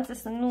 dragi balanțe,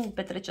 să nu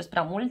petreceți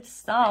prea mult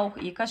sau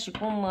e ca și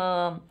cum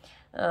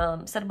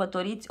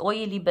sărbătoriți o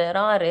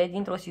eliberare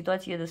dintr-o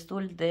situație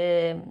destul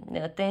de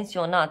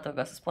tensionată,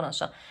 ca să spun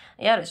așa.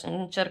 Iarăși,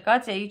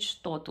 încercați aici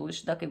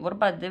totuși, dacă e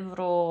vorba de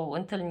vreo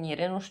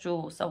întâlnire, nu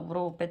știu, sau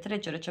vreo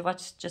petrecere, ceva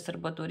ce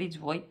sărbătoriți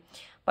voi,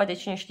 poate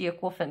cine știe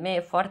cu o femeie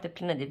foarte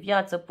plină de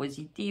viață,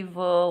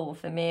 pozitivă, o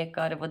femeie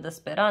care vă dă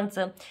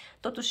speranță,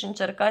 totuși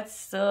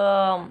încercați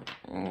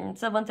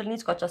să vă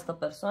întâlniți cu această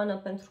persoană,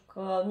 pentru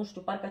că, nu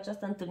știu, parcă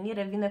această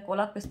întâlnire vine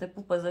colat peste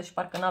pupăză și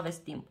parcă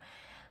n-aveți timp.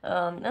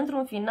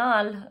 Într-un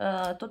final,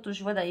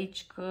 totuși văd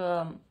aici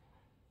că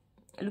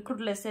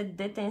lucrurile se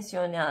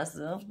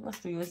detensionează, nu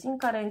știu, e o zi în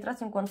care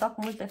intrați în contact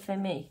cu multe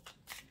femei.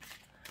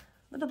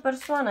 Văd o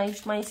persoană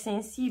aici mai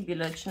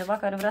sensibilă, cineva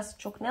care vrea să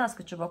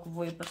ciocnească ceva cu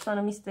voi, o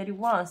persoană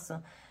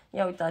misterioasă.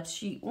 Ia uitați,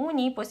 și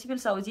unii posibil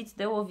să auziți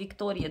de o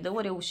victorie, de o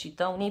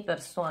reușită a unei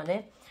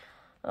persoane.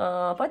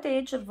 Poate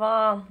e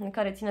ceva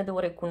care ține de o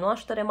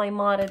recunoaștere mai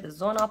mare, de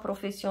zona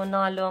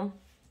profesională.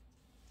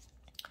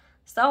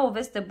 Sau o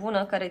veste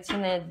bună care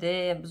ține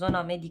de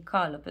zona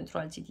medicală pentru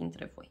alții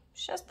dintre voi.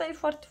 Și asta e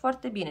foarte,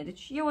 foarte bine.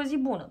 Deci e o zi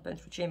bună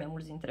pentru cei mai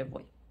mulți dintre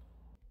voi.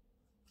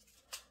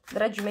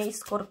 Dragii mei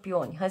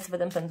scorpioni, hai să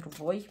vedem pentru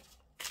voi.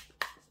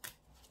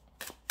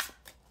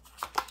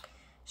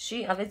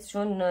 Și aveți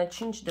un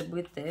 5 de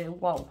bâte.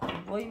 Wow!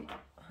 Voi,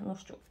 nu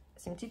știu,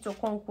 simțiți o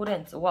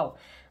concurență. Wow!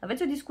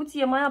 Aveți o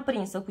discuție mai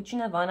aprinsă cu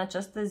cineva în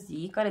această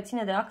zi, care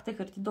ține de acte,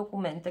 hârtii,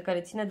 documente,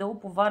 care ține de o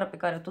povară pe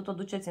care tot o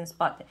duceți în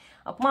spate.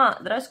 Acum,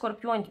 dragi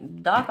scorpioni,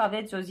 dacă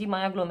aveți o zi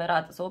mai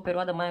aglomerată sau o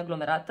perioadă mai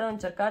aglomerată,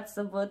 încercați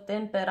să vă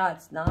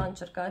temperați, da?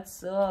 Încercați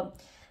să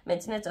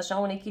mențineți așa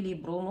un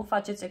echilibru, nu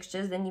faceți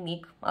exces de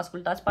nimic,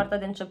 ascultați partea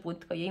de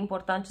început, că e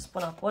important ce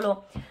spun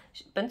acolo,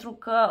 pentru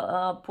că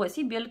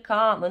posibil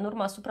ca în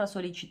urma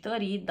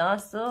supra-solicitării, da,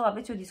 să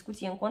aveți o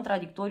discuție în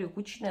contradictoriu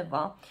cu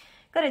cineva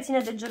care ține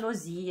de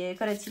gelozie,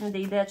 care ține de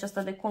ideea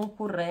aceasta de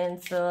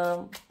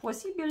concurență,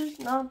 posibil,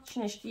 da,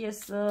 cine știe,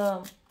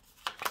 să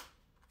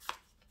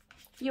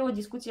fie o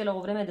discuție la o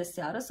vreme de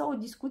seară sau o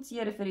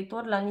discuție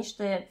referitor la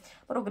niște,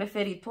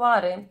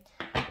 referitoare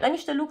la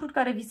niște lucruri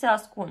care vi se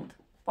ascund.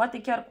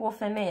 Poate chiar cu o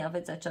femeie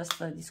aveți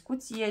această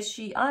discuție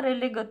și are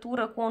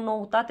legătură cu o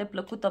noutate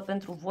plăcută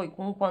pentru voi,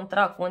 cu un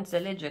contract, cu o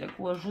înțelegere,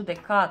 cu o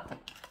judecată.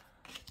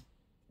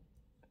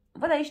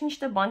 Văd aici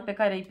niște bani pe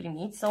care îi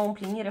primiți sau o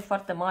împlinire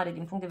foarte mare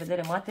din punct de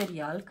vedere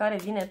material, care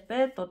vine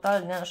pe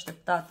total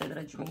neașteptate,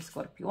 dragii mei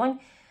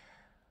scorpioni,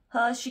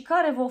 și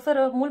care vă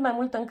oferă mult mai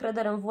multă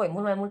încredere în voi,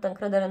 mult mai multă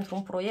încredere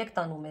într-un proiect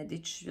anume.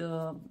 Deci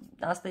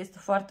asta este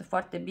foarte,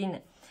 foarte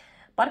bine.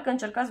 Parcă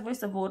încercați voi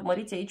să vă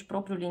urmăriți aici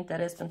propriul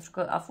interes, pentru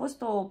că a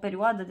fost o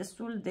perioadă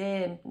destul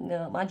de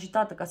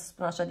agitată, ca să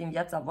spun așa, din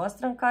viața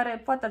voastră, în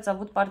care poate ați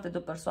avut parte de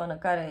o persoană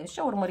care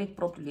și-a urmărit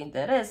propriul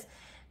interes,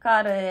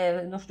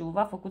 care, nu știu,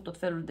 v-a făcut tot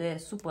felul de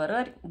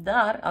supărări,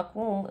 dar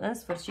acum, în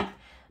sfârșit,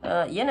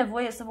 e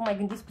nevoie să vă mai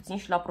gândiți puțin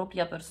și la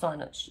propria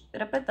persoană. Și,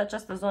 repet,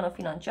 această zonă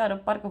financiară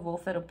parcă vă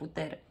oferă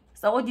putere.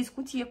 Sau o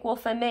discuție cu o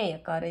femeie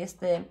care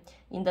este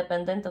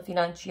independentă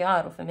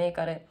financiar, o femeie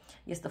care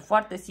este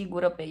foarte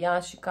sigură pe ea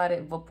și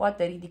care vă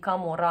poate ridica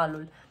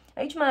moralul.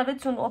 Aici mai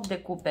aveți un 8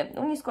 de cupe.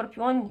 Unii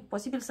scorpioni,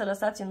 posibil să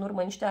lăsați în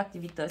urmă niște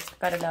activități pe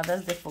care le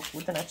aveți de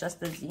făcut în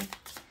această zi.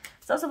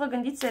 Sau să vă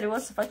gândiți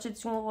serios să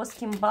faceți o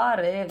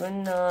schimbare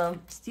în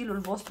stilul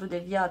vostru de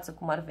viață,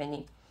 cum ar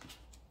veni.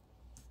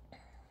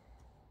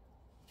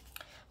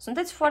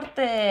 Sunteți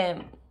foarte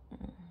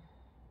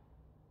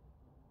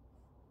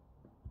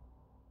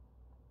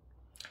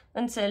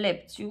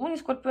înțelepți. Unii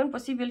scorpioni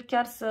posibil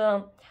chiar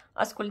să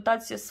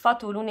ascultați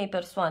sfatul unei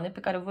persoane pe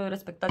care voi o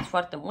respectați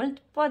foarte mult.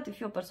 Poate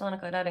fi o persoană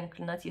care are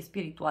înclinație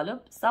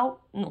spirituală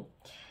sau nu.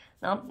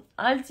 Da?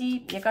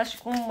 Alții e ca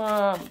și cum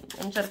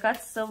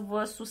încercați să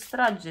vă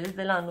sustrageți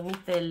de la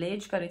anumite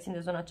legi care țin de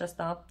zona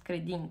aceasta a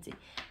credinței.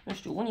 Nu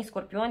știu, unii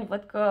scorpioni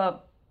văd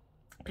că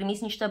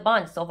primiți niște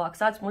bani sau vă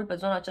axați mult pe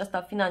zona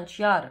aceasta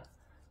financiară.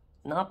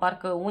 Da?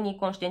 Parcă unii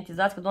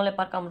conștientizați că, domnule,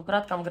 parcă am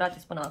lucrat cam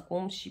gratis până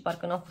acum și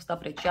parcă nu am fost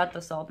apreciată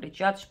sau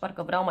apreciat și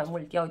parcă vreau mai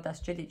mult. Ia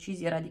uitați ce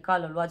decizie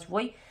radicală luați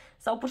voi.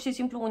 Sau pur și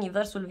simplu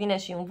universul vine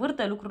și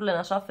învârte lucrurile în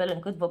așa fel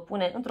încât vă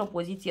pune într-o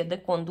poziție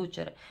de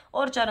conducere.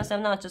 Orice ar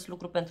însemna acest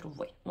lucru pentru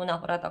voi. Nu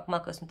neapărat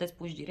acum că sunteți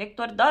puși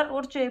directori, dar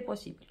orice e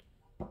posibil.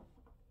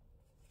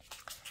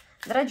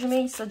 Dragii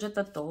mei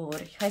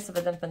săgetători, hai să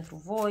vedem pentru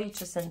voi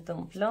ce se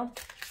întâmplă.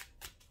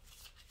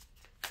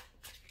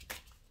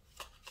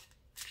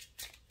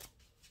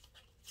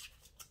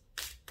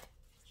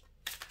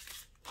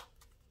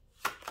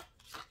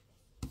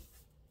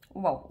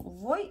 Wow,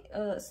 voi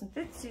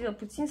sunteți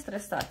puțin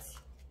stresați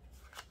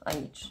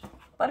aici.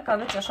 Parcă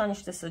aveți așa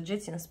niște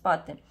săgeți în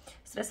spate.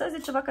 Stresați de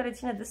ceva care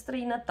ține de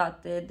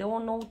străinătate, de o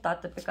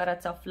noutate pe care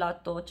ați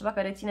aflat-o, ceva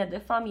care ține de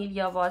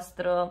familia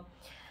voastră,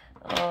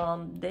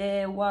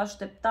 de o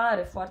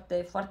așteptare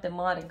foarte, foarte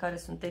mare în care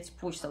sunteți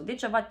puși sau de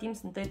ceva timp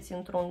sunteți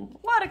într-un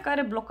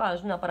oarecare blocaj,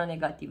 nu neapărat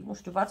negativ. Nu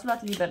știu, v-ați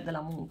luat liber de la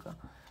muncă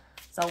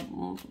sau,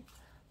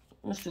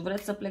 nu știu,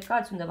 vreți să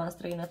plecați undeva în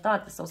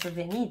străinătate sau să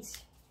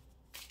veniți.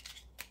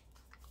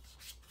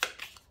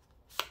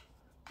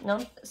 Da?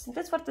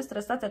 Sunteți foarte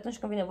stresați atunci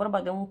când vine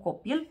vorba de un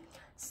copil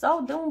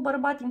sau de un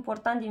bărbat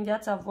important din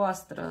viața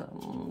voastră,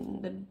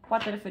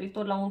 poate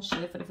referitor la un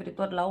șef,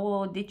 referitor la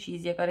o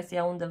decizie care se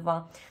ia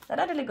undeva, dar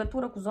are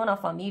legătură cu zona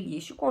familiei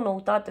și cu o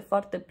noutate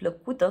foarte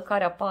plăcută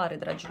care apare,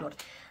 dragilor.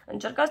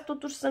 Încercați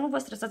totuși să nu vă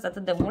stresați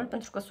atât de mult,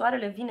 pentru că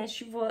soarele vine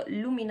și vă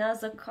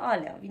luminează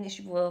calea, vine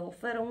și vă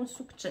oferă un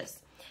succes.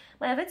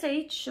 Mai aveți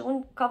aici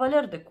un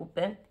cavaler de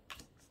cupe,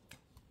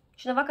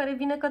 cineva care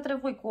vine către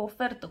voi cu o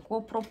ofertă, cu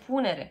o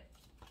propunere.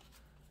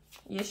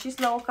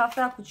 Ieșiți la o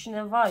cafea cu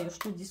cineva, eu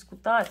știu,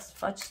 discutați,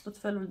 faceți tot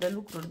felul de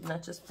lucruri din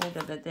acest punct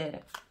de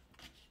vedere.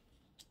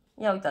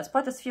 Ia uitați,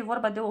 poate să fie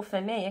vorba de o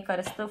femeie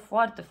care stă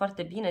foarte,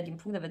 foarte bine din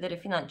punct de vedere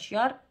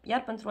financiar,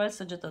 iar pentru alți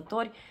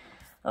săgetători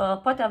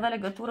poate avea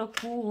legătură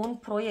cu un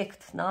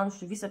proiect, da? Nu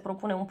știu, vi se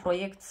propune un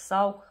proiect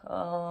sau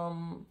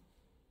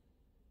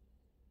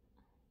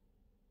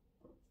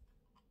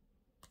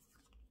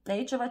de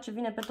aici ceva ce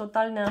vine pe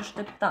total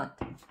neașteptat.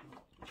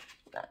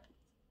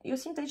 Eu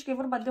simt aici că e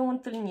vorba de o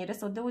întâlnire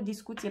sau de o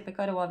discuție pe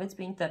care o aveți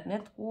pe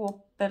internet cu o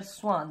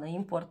persoană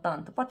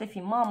importantă. Poate fi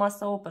mama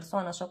sau o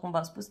persoană, așa cum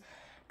v-am spus,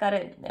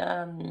 care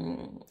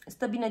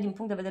stă bine din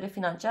punct de vedere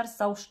financiar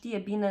sau știe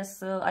bine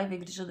să aibă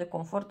grijă de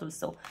confortul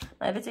său.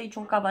 Mai aveți aici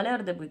un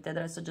cavaler de bâte,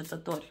 dragi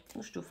săgetători.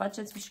 Nu știu,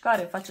 faceți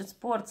mișcare, faceți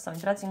sport sau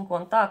intrați în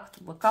contact,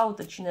 vă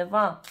caută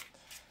cineva.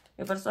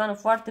 E o persoană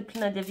foarte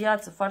plină de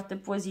viață, foarte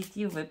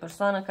pozitivă, e o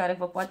persoană care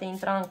vă poate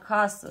intra în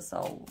casă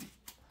sau,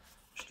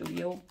 știu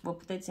eu, vă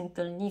puteți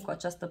întâlni cu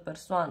această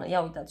persoană.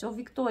 Ia uitați, o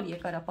victorie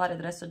care apare,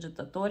 dragi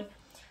săgetători,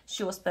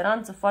 și o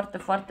speranță foarte,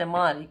 foarte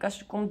mare. E ca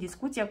și cum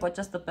discuția cu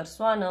această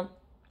persoană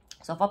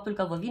sau faptul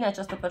că vă vine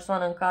această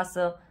persoană în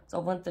casă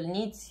sau vă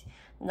întâlniți,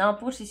 da,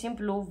 pur și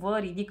simplu vă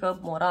ridică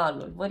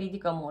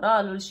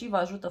moralul și vă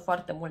ajută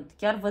foarte mult.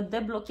 Chiar vă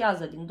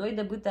deblochează, din 2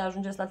 de bâte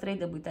ajungeți la 3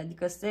 de bâte,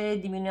 adică se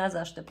diminuează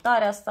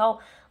așteptarea sau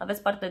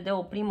aveți parte de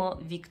o primă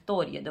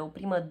victorie, de o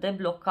primă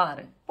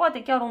deblocare.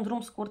 Poate chiar un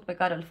drum scurt pe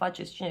care îl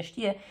faceți, cine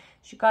știe,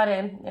 și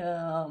care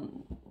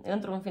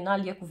într-un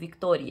final e cu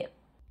victorie.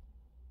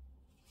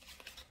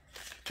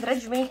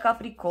 Dragii mei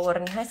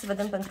Capricorni, hai să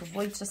vedem pentru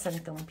voi ce se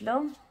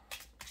întâmplă.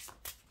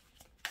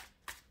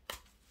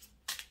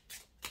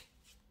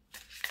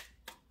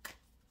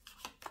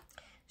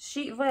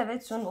 Și voi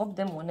aveți un 8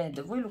 de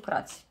monede, voi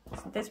lucrați,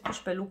 sunteți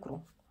puși pe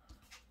lucru,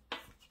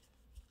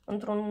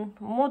 într-un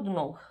mod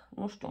nou,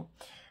 nu știu.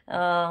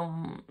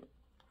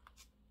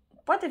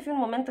 Poate fi un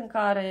moment în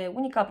care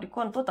unii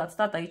Capricorn tot ați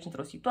stat aici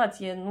într-o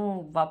situație,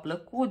 nu v-a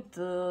plăcut,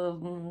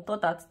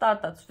 tot ați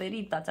stat, ați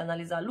suferit, ați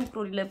analizat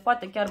lucrurile,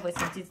 poate chiar vă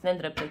simțiți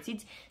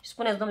neîndreptățiți și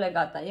spuneți, domnule,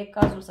 gata, e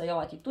cazul să iau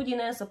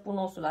atitudine, să pun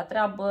osul la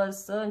treabă,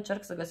 să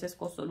încerc să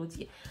găsesc o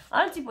soluție.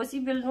 Alții,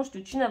 posibil, nu știu,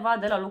 cineva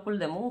de la locul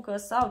de muncă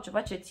sau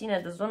ceva ce ține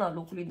de zona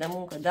locului de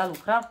muncă, de a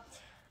lucra,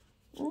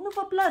 nu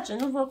vă place,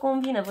 nu vă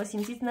convine, vă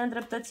simțiți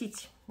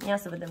neîndreptățiți. Ia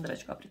să vedem,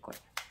 dragi Capricorni.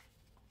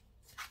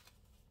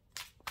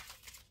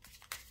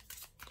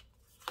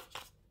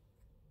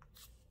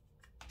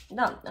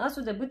 Da,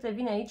 asul de bâte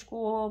vine aici cu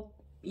o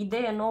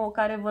idee nouă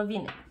care vă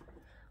vine.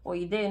 O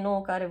idee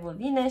nouă care vă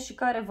vine și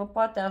care vă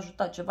poate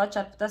ajuta. Ceva ce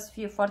ar putea să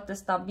fie foarte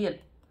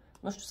stabil.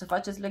 Nu știu, să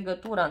faceți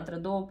legătura între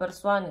două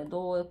persoane,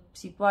 două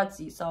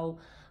situații sau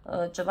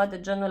ceva de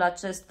genul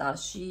acesta.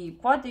 Și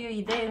poate e o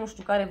idee, nu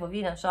știu, care vă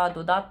vine așa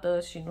deodată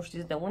și nu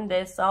știți de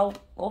unde. Sau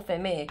o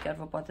femeie chiar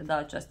vă poate da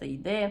această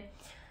idee.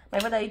 Mai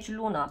văd aici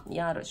luna,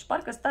 iarăși.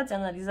 Parcă stați,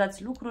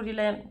 analizați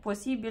lucrurile.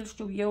 Posibil,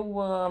 știu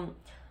eu...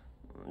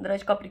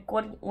 Dragi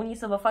Capricorni, unii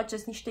să vă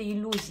faceți niște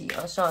iluzii,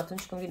 așa,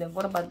 atunci când vine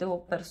vorba de o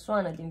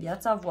persoană din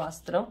viața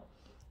voastră.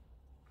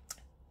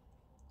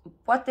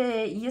 Poate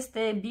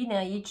este bine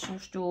aici, nu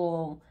știu,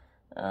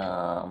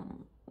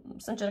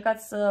 să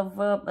încercați să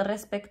vă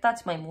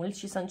respectați mai mult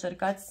și să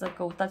încercați să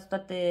căutați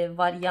toate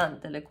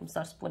variantele, cum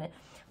s-ar spune.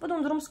 Văd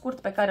un drum scurt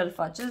pe care îl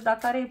faceți, dar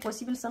care e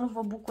posibil să nu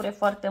vă bucure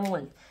foarte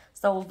mult.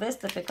 Sau o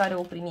veste pe care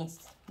o primiți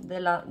de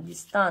la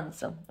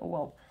distanță.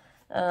 Wow!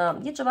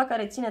 E ceva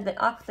care ține de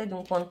acte, de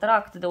un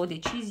contract, de o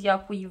decizie a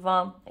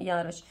cuiva,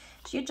 iarăși.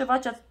 Și e ceva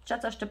ce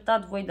ați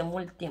așteptat voi de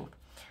mult timp.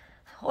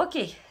 Ok,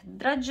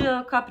 dragi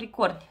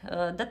Capricorni,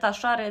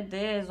 detașare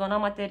de zona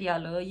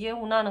materială. E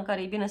un an în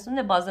care e bine să nu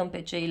ne bazăm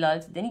pe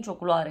ceilalți, de nicio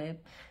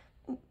culoare.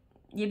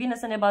 E bine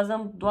să ne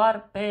bazăm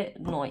doar pe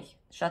noi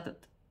și atât.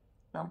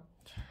 Da?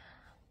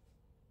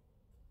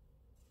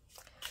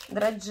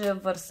 Dragi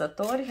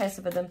vărsători, hai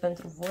să vedem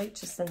pentru voi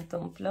ce se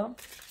întâmplă.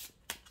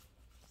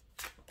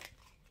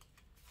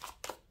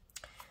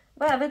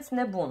 Voi aveți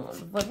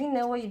nebunul, vă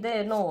vine o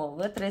idee nouă,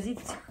 vă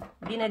treziți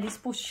bine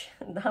dispuși,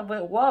 da?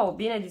 Wow,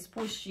 bine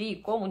dispuși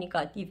și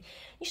comunicativi.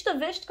 Niște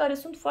vești care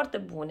sunt foarte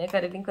bune,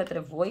 care vin către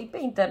voi pe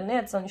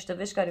internet sau niște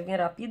vești care vin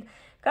rapid,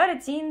 care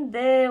țin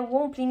de o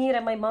împlinire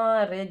mai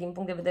mare din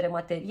punct de vedere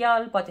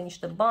material, poate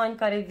niște bani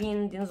care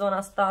vin din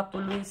zona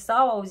statului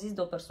sau auziți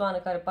de o persoană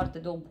care parte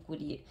de o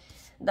bucurie.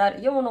 Dar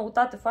e o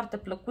noutate foarte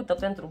plăcută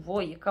pentru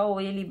voi, e ca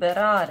o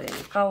eliberare,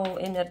 e ca o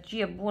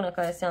energie bună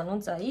care se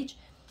anunță aici.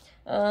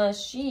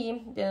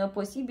 Și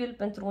posibil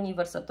pentru unii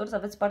vărsători să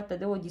aveți parte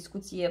de o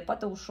discuție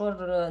poate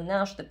ușor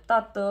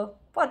neașteptată,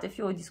 poate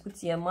fi o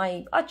discuție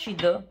mai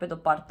acidă pe de-o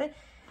parte,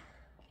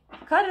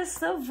 care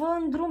să vă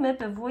îndrume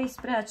pe voi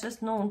spre acest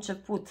nou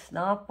început,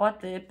 da?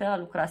 Poate pe a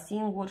lucra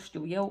singur,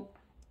 știu eu.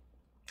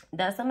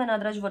 De asemenea,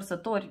 dragi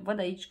vărsători, văd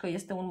aici că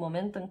este un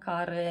moment în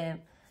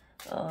care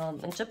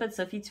începeți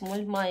să fiți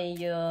mult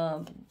mai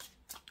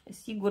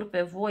siguri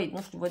pe voi,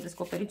 nu știu, voi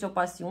descoperiți o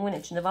pasiune,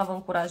 cineva vă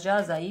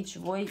încurajează aici,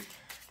 voi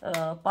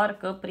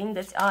parcă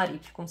prindeți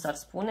aripi, cum s-ar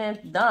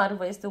spune, dar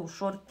vă este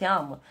ușor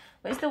teamă.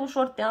 Vă este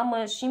ușor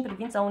teamă și în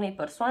privința unei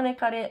persoane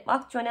care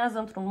acționează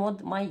într-un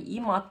mod mai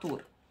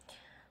imatur.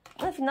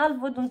 În final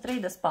văd un 3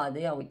 de spade,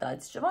 ia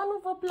uitați, ceva nu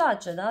vă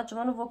place, da?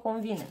 Ceva nu vă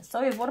convine.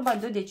 Sau e vorba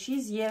de o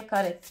decizie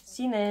care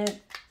ține,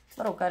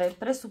 mă rog, care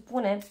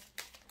presupune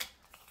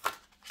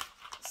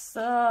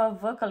să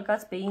vă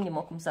călcați pe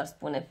inimă, cum s-ar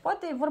spune.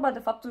 Poate e vorba de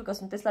faptul că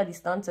sunteți la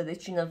distanță de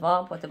cineva,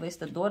 poate vă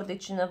este dor de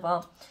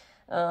cineva.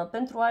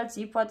 Pentru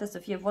alții poate să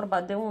fie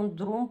vorba de un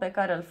drum pe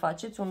care îl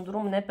faceți, un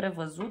drum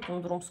neprevăzut,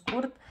 un drum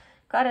scurt,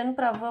 care nu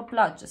prea vă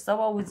place,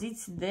 sau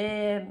auziți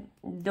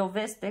de o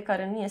veste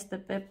care nu este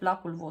pe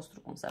placul vostru,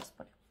 cum s-ar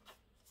spune.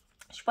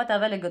 Și poate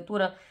avea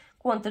legătură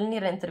cu o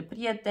întâlnire între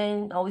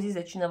prieteni, auziți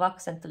de cineva că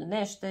se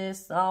întâlnește,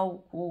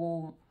 sau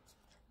cu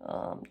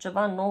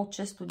ceva nou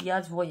ce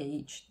studiați voi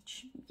aici.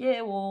 E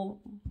o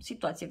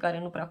situație care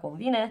nu prea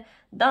convine,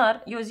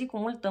 dar e o zi cu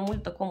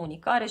multă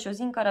comunicare și o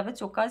zi în care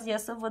aveți ocazia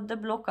să vă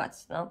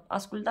deblocați. Da?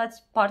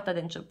 Ascultați partea de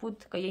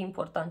început, că e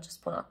important ce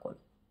spun acolo.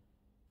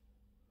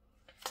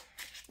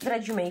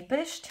 Dragii mei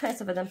pești, hai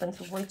să vedem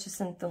pentru voi ce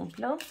se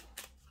întâmplă.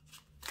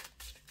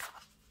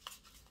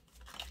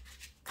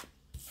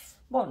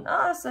 Bun,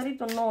 a sărit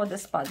un 9 de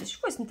spade și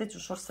voi sunteți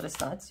ușor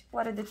stresați.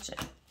 Oare de ce?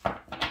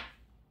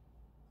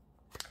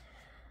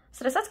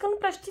 Stresați că nu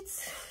prea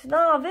știți,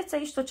 da, aveți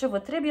aici tot ce vă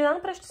trebuie, dar nu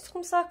prea știți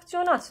cum să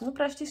acționați, nu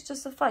prea știți ce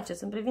să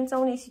faceți în privința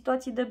unei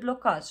situații de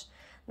blocaj.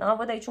 Da,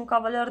 văd aici un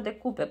cavaler de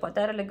cupe, poate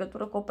are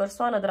legătură cu o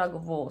persoană dragă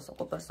vouă sau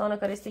cu o persoană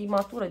care este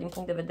imatură din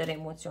punct de vedere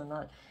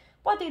emoțional.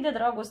 Poate e de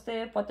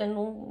dragoste, poate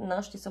nu,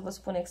 n-aș ști să vă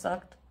spun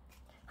exact.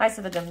 Hai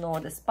să vedem 9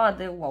 de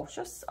spade, wow,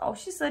 și au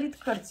și sărit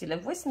cărțile.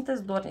 Voi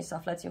sunteți dornici să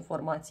aflați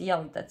informații, ia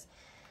uitați.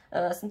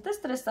 Sunteți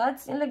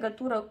stresați în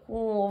legătură cu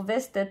o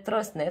veste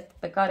trăsnet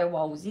pe care o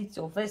auziți,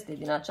 o veste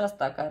din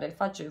aceasta care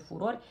face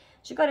furori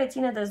și care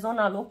ține de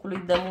zona locului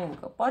de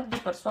muncă. Poate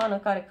de persoană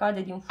care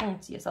cade din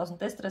funcție sau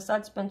sunteți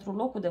stresați pentru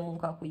locul de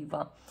muncă a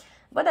cuiva.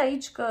 Văd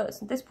aici că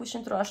sunteți puși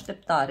într-o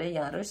așteptare,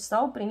 iarăși,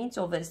 sau primiți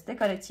o veste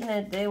care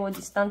ține de o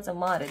distanță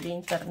mare, de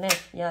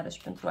internet,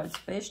 iarăși pentru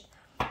alți pești.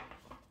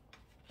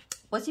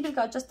 Posibil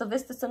ca această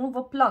veste să nu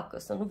vă placă,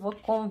 să nu vă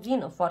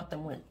convină foarte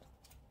mult.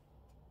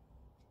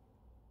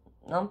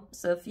 Da?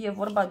 Să fie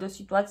vorba de o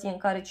situație în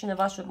care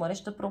cineva își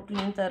urmărește propriul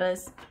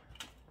interes,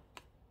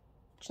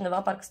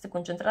 cineva parcă se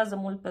concentrează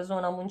mult pe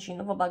zona muncii,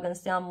 nu vă bagă în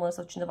seamă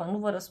sau cineva nu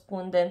vă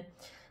răspunde.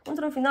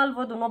 Într-un final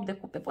văd un 8 de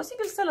cupe.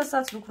 Posibil să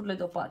lăsați lucrurile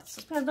deoparte. Să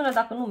spuneți, doamne,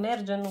 dacă nu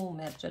merge, nu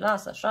merge.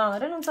 Lasă așa.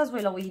 Renunțați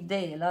voi la o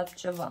idee, la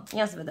ceva.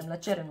 Ia să vedem la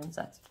ce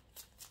renunțați.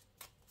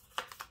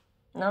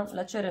 Da?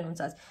 La ce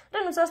renunțați?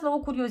 Renunțați la o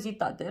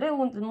curiozitate.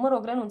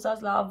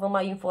 Renunțați la a vă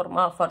mai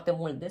informa foarte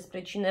mult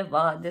despre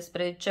cineva,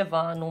 despre ceva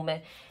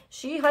anume.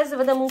 Și hai să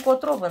vedem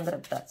încotro vă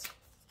îndreptați.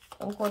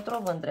 Încotro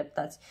vă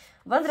îndreptați.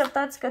 Vă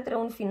îndreptați către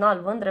un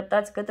final, vă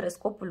îndreptați către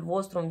scopul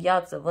vostru în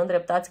viață, vă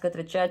îndreptați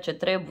către ceea ce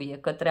trebuie,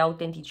 către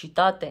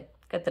autenticitate,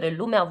 către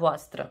lumea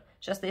voastră.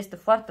 Și asta este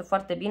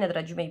foarte bine,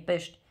 dragii mei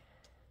pești.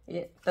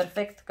 E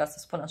perfect, ca să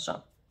spun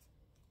așa.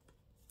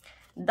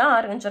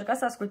 Dar încercați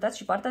să ascultați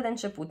și partea de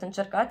început,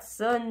 încercați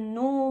să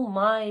nu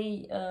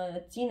mai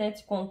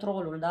țineți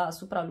controlul, da,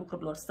 asupra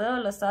lucrurilor, să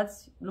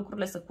lăsați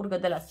lucrurile să curgă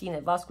de la sine,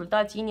 vă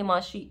ascultați inima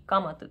și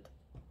cam atât.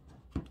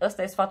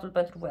 Ăsta e sfatul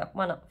pentru voi.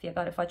 Acum, na,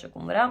 fiecare face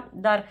cum vrea,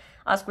 dar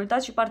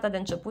ascultați și partea de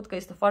început, că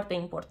este foarte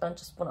important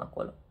ce spun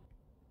acolo.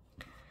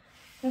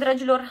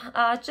 Dragilor,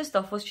 acestea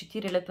au fost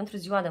citirile pentru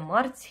ziua de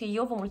marți.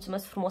 Eu vă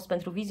mulțumesc frumos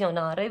pentru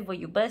vizionare, vă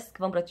iubesc,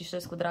 vă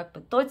îmbrățișez cu drag pe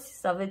toți,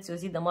 să aveți o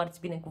zi de marți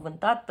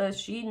binecuvântată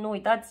și nu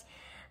uitați,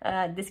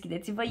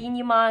 deschideți-vă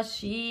inima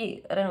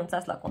și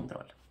renunțați la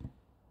control.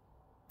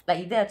 La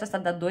ideea aceasta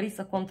de a dori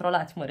să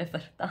controlați, mă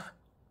refer, da?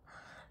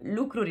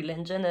 Lucrurile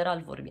în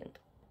general vorbind.